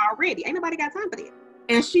wrong already. Ain't nobody got time for that.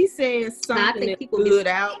 And she said something that stood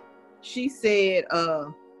out. She said,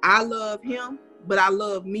 I love him, but I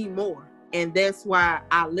love me more. And that's why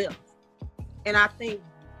I left. And I think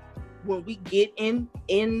when we get in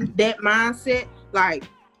that mindset, like,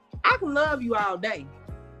 I can love you all day.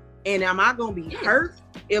 And am I going to be hurt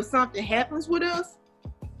if something happens with us?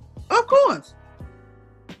 Of course.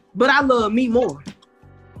 But I love me more.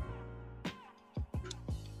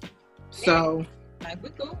 So. Like, we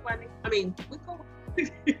cool, buddy. I mean, we cool.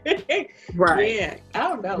 Right. Yeah. I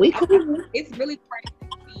don't know. It's really crazy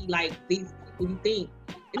to see, like, these people you think.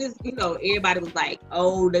 It is, you know, everybody was like,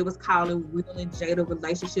 oh, they was calling Will and Jada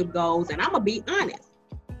relationship goals. And I'm going to be honest.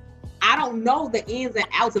 I don't know the ins and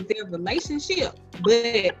outs of their relationship,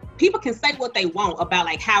 but people can say what they want about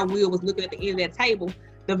like how Will was looking at the end of that table.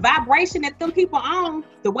 The vibration that them people on,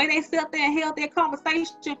 the way they sat there and held their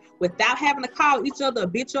conversation without having to call each other a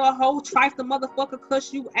bitch or a hoe, trife the motherfucker,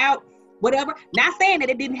 cuss you out, whatever. Not saying that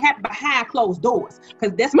it didn't happen behind closed doors,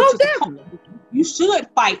 because that's what you should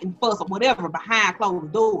fight and fuss or whatever behind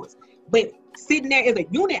closed doors. But sitting there as a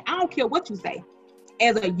unit, I don't care what you say.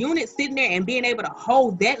 As a unit sitting there and being able to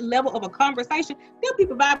hold that level of a conversation, them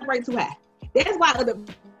people vibrate too high. That's why the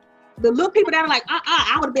little people that are like,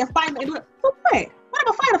 I would have been fighting and doing it. For what? What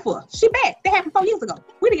am I fighting for? She back. That happened 4 years ago.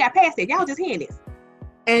 We done got past it. Y'all just hearing this.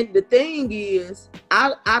 And the thing is,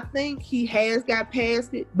 I think he has got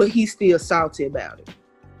past it, but he's still salty about it.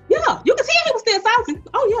 Yeah, you can see he was still salty.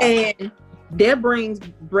 Oh yeah. And that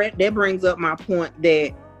brings up my point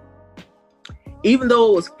that even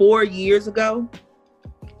though it was 4 years ago,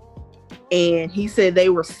 and he said they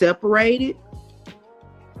were separated,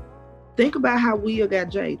 think about how Will got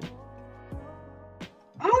Jada.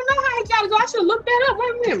 I don't know how he got to go. I should have looked that up. Wait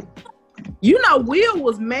a minute. You know, Will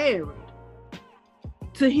was married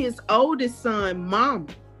to his oldest son, mama.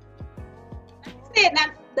 Said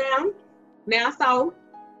now, so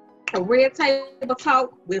a red table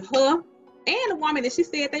talk with her and a woman that she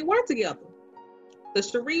said they weren't together. The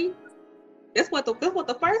Cherie. That's what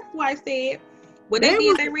the first wife said. When they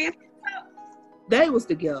red. They was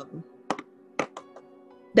together.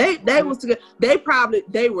 They was together.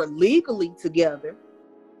 They were legally together.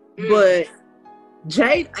 But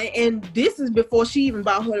Jade, and this is before she even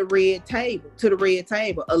bought her the red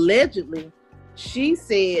table. Allegedly, she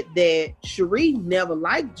said that Cherie never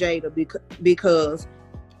liked Jada because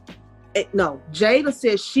Jada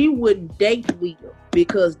said she wouldn't date Will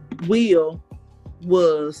because Will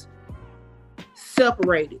was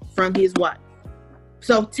separated from his wife.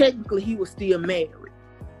 So technically he was still married.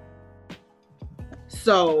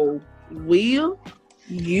 So Will,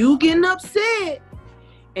 you getting upset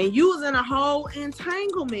and you was in a whole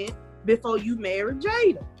entanglement before you married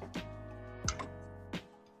Jada.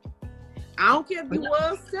 I don't care if you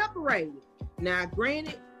was separated. Now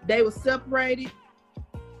granted, they were separated,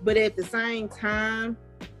 but at the same time,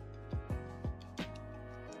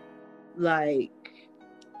 like,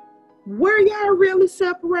 were y'all really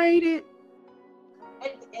separated?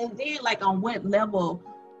 And then, like, on what level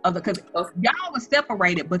of the? Because y'all was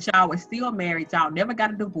separated, but y'all were still married. Y'all never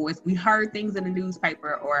got a divorce. We heard things in the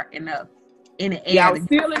newspaper or in the air. Y'all was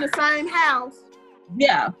still in the same house.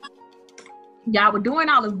 Yeah. Y'all were doing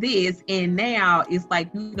all of this, and now it's like,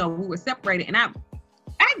 you know, we were separated. And I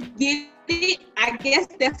get it. I guess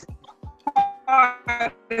that's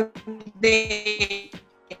part of the.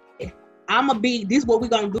 This is what we're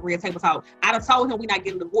going to do, red table talk. I done told him we're not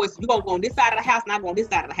getting a divorce. You're going to go on this side of the house, and I'm going on this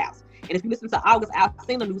side of the house. And if you listen to August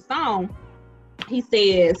Alsina new song, he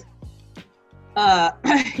says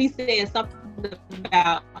something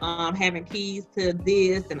about having keys to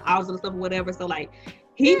this and all sort of stuff or whatever. So like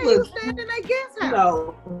he was standing at guest house. You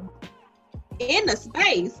know, in the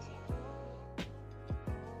space.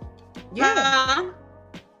 Yeah.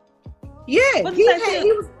 He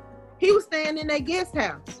was staying in that guest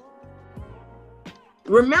house.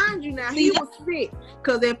 Remind you now, he was sick.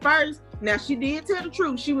 Because at first, now she did tell the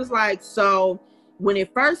truth. She was like, so when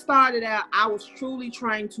it first started out, I was truly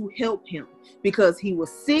trying to help him because he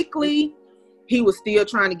was sickly. he was still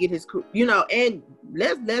trying to get his, you know, and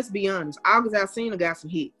let's be honest, August Alsina got some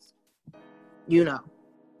hits, you know.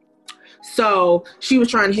 So she was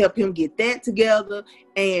trying to help him get that together,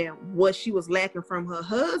 and what she was lacking from her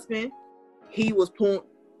husband,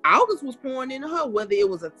 August was pouring into her, whether it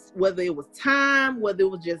was time, whether it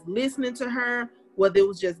was just listening to her, whether it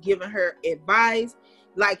was just giving her advice.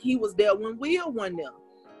 Like, he was there when Will wasn't there.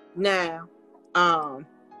 Now,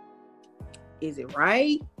 is it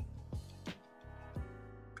right?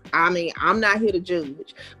 I mean, I'm not here to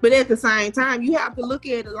judge, but at the same time, you have to look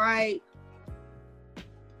at it like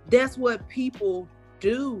that's what people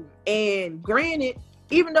do. And granted,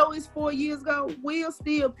 even though it's 4 years ago, Will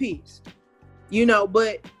still pissed, you know,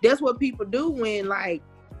 but that's what people do when like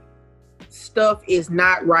stuff is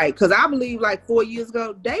not right. Because I believe like 4 years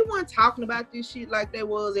ago, they weren't talking about this shit like they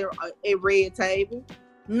was at Red Table.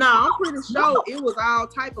 No, I'm pretty sure it was all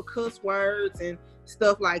type of cuss words and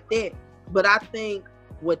stuff like that. But I think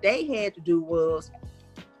what they had to do was,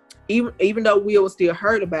 even though Will was still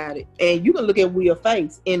hurt about it, and you can look at Will's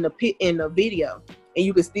face in the video, and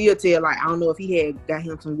you can still tell, like, I don't know if he had got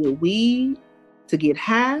him some good weed to get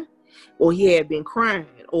high, or he had been crying,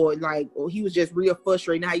 or he was just real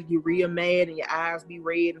frustrated. How you get real mad and your eyes be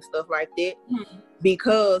red and stuff like that,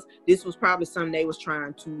 because this was probably something they was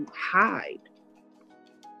trying to hide.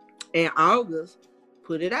 And August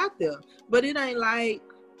put it out there, but it ain't like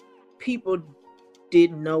people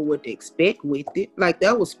didn't know what to expect with it. Like,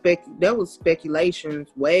 that was speculations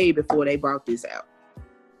way before they brought this out.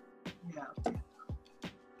 Yeah.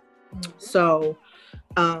 So,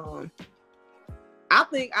 I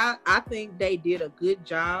think they did a good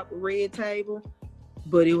job with Red Table,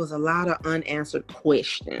 but it was a lot of unanswered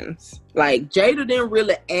questions. Like, Jada didn't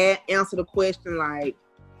really answer the question, like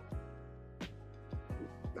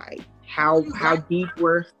how deep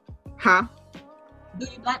were, huh? Do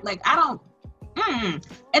you like I don't.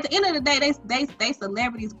 At the end of the day, they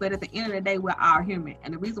celebrities, but at the end of the day, we're all human.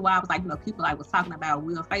 And the reason why I was like, you know, people like was talking about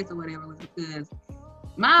Will Face or whatever was because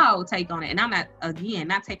my whole take on it, and I'm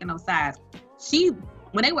not taking no sides.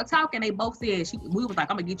 When they were talking, they both said we was like,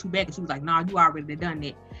 I'm gonna get you back, and she was like, nah, you already done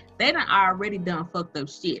that. They done already done fucked up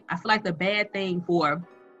shit. I feel like the bad thing for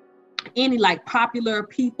any like popular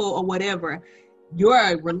people or whatever,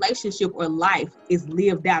 your relationship or life is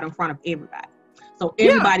lived out in front of everybody. So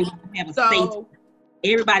everybody have a say.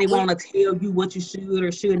 Everybody want to tell you what you should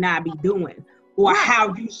or should not be doing, or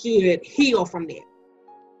how you should heal from that.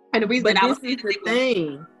 And the reason this is the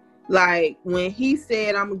thing, like when he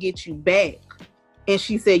said, "I'm gonna get you back," and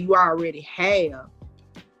she said, "You already have."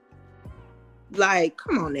 Like,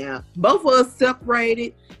 come on now, both of us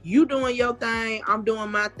separated. You doing your thing, I'm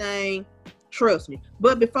doing my thing. Trust me.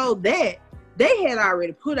 But before that, they had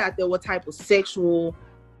already put out there what type of sexual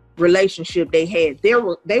relationship they had. They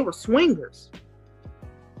were swingers.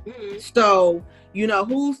 So, you know,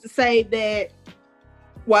 who's to say that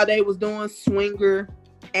while they was doing swinger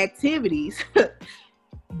activities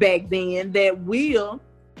back then, that Will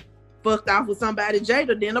fucked off with somebody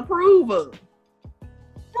Jada didn't approve of.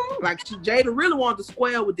 Like, Jada really wanted to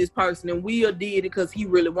square with this person, and Will did it because he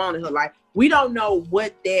really wanted her. Like, we don't know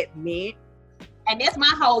what that meant. And that's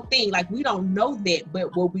my whole thing. Like, we don't know that,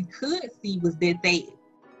 but what we could see was that they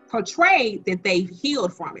portrayed that they've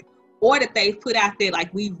healed from it, or that they've put out there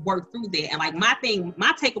like we've worked through that. And like my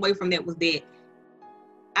takeaway from that was that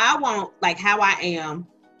I want, like, how I am,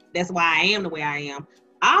 that's why I am the way I am.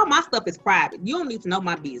 All my stuff is private. You don't need to know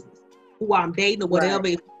my business, who I'm dating or whatever.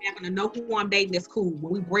 Right. If you happen to know who I'm dating, that's cool.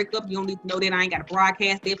 When we break up, you don't need to know that. I ain't got to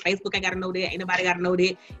broadcast that. Facebook ain't got to know that. Ain't nobody got to know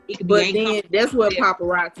that. But then that's where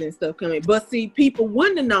paparazzi and stuff come in. But see, people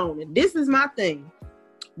wouldn't have known it. This is my thing.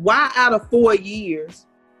 Why out of 4 years,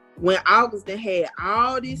 when August had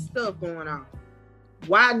all this stuff going on,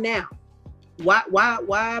 why now?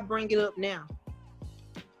 Why bring it up now?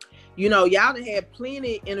 You know, y'all done had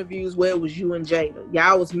plenty of interviews where it was you and Jada.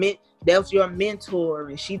 Y'all was that was your mentor,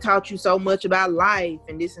 and she taught you so much about life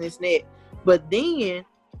and this and this and that. But then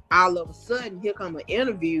all of a sudden, here come an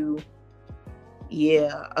interview.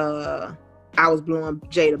 Yeah, I was blowing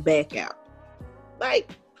Jada back out. Like,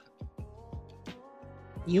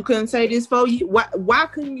 you couldn't say this 4 years. Why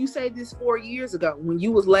couldn't you say this 4 years ago when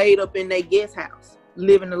you was laid up in that guest house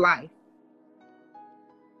living the life?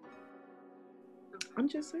 I'm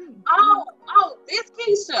just saying. Oh, it's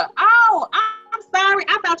Keisha. Oh, I'm sorry.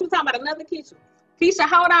 I thought you were talking about another Keisha. Keisha,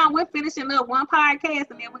 hold on. We're finishing up one podcast,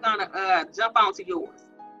 and then we're gonna jump on to yours.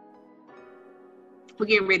 We're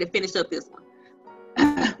getting ready to finish up this one.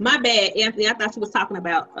 My bad, Anthony. I thought you was talking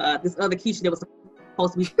about this other Keisha that was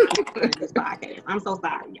supposed to be in this podcast. I'm so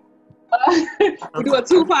sorry. We're doing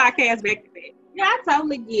 2 podcasts back to back. Yeah, I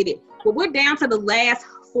totally get it. Well, we're down to the last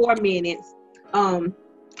 4 minutes. I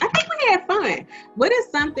think we had fun. What is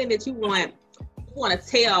something that you want to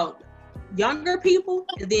tell younger people,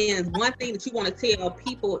 and then one thing that you want to tell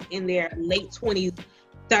people in their late 20s,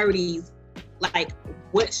 30s, like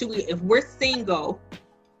what should we, if we're single,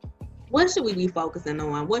 what should we be focusing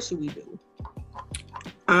on? What should we do?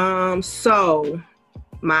 So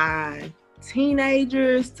my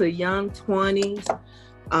teenagers to young 20s,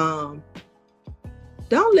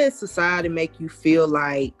 don't let society make you feel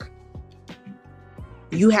like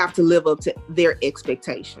you have to live up to their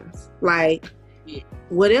expectations. Like,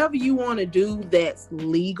 whatever you want to do that's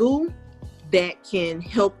legal, that can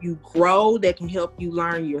help you grow, that can help you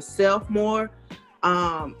learn yourself more,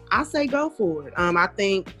 I say go for it. I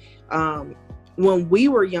think when we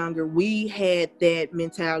were younger, we had that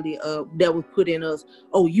mentality of that was put in us,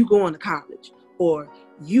 oh, you going to college, or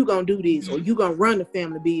you gonna do this, or you gonna run the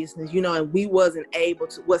family business, you know, and we wasn't able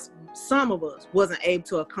to, some of us wasn't able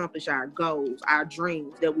to accomplish our goals, our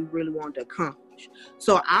dreams that we really wanted to accomplish.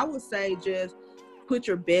 So I would say just put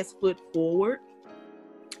your best foot forward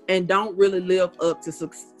and don't really live up to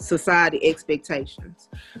society expectations.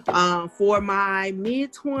 For my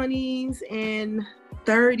mid-20s and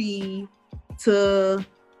 30 to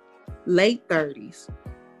late 30s,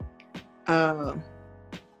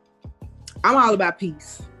 I'm all about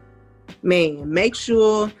peace. Man, make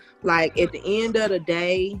sure, like, at the end of the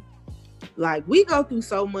day, like, we go through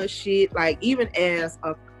so much shit, like, even as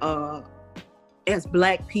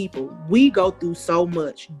Black people, we go through so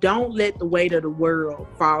much. Don't let the weight of the world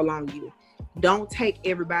fall on you. Don't take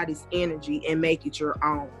everybody's energy and make it your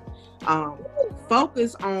own.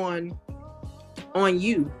 Focus on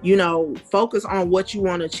you, you know, focus on what you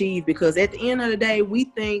want to achieve, because at the end of the day, we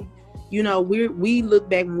think, you know, we look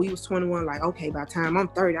back when we was 21, like, okay, by the time I'm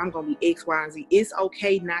 30, I'm going to be X, Y, and Z. It's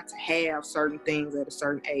okay not to have certain things at a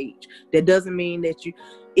certain age. That doesn't mean that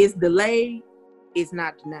it's delayed, it's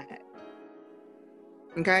not denied.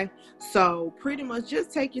 Okay? So pretty much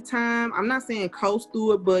just take your time. I'm not saying coast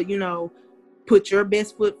through it, but, you know, put your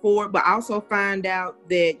best foot forward, but also find out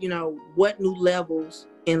that, you know, what new levels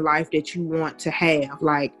in life that you want to have,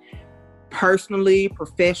 like, personally,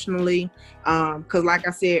 professionally, because like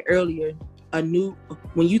I said earlier,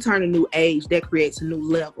 when you turn a new age, that creates a new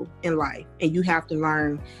level in life, and you have to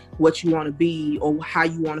learn what you want to be or how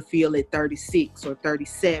you want to feel at 36 or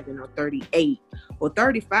 37 or 38 or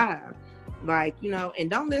 35. Like, you know, and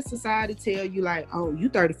don't let society tell you, like, oh, you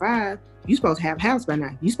 35, you supposed to have a house by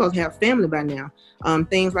now, you supposed to have family by now,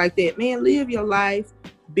 things like that. Man, live your life,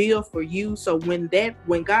 build for you, so when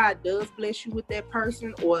God does bless you with that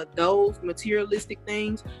person or those materialistic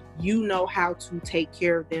things, you know how to take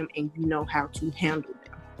care of them and you know how to handle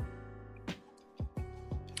them.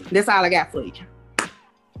 That's all I got for you.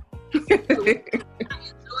 I enjoy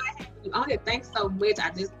having you on here. Thanks so much. I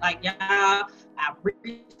just, like, y'all, I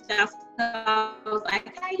reached out to her. I was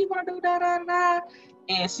like, hey, you want to do da da da?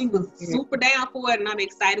 And she was super down for it, and I'm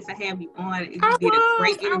excited to have you on. You did a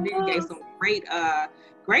great interview, you gave some great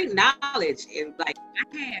knowledge, and, like,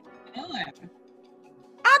 I had fun.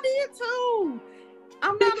 I did too.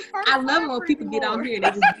 I'm not the first. I love it when people get on here and they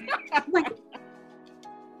just like.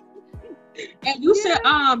 And you should,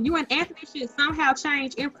 you and Anthony should somehow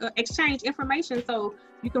exchange information so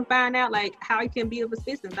you can find out, like, how he can be of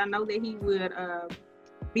assistance. I know that he would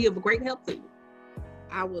be of great help to you.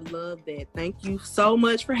 I would love that. Thank you so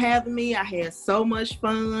much for having me. I had so much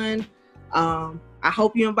fun. I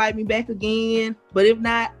hope you invite me back again. But if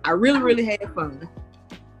not, I really had fun.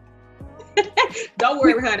 Don't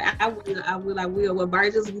worry about it. I will. Well,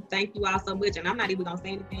 Burgess, we thank you all so much. And I'm not even going to say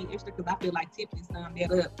anything extra because I feel like Tiffany summed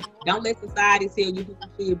that up. Don't let society tell you who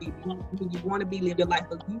you should be, who you want to be, live your life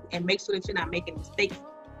for you, and make sure that you're not making mistakes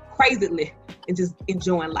crazily and just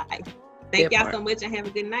enjoying life. Thank y'all so much and have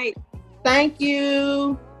a good night. Thank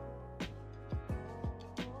you.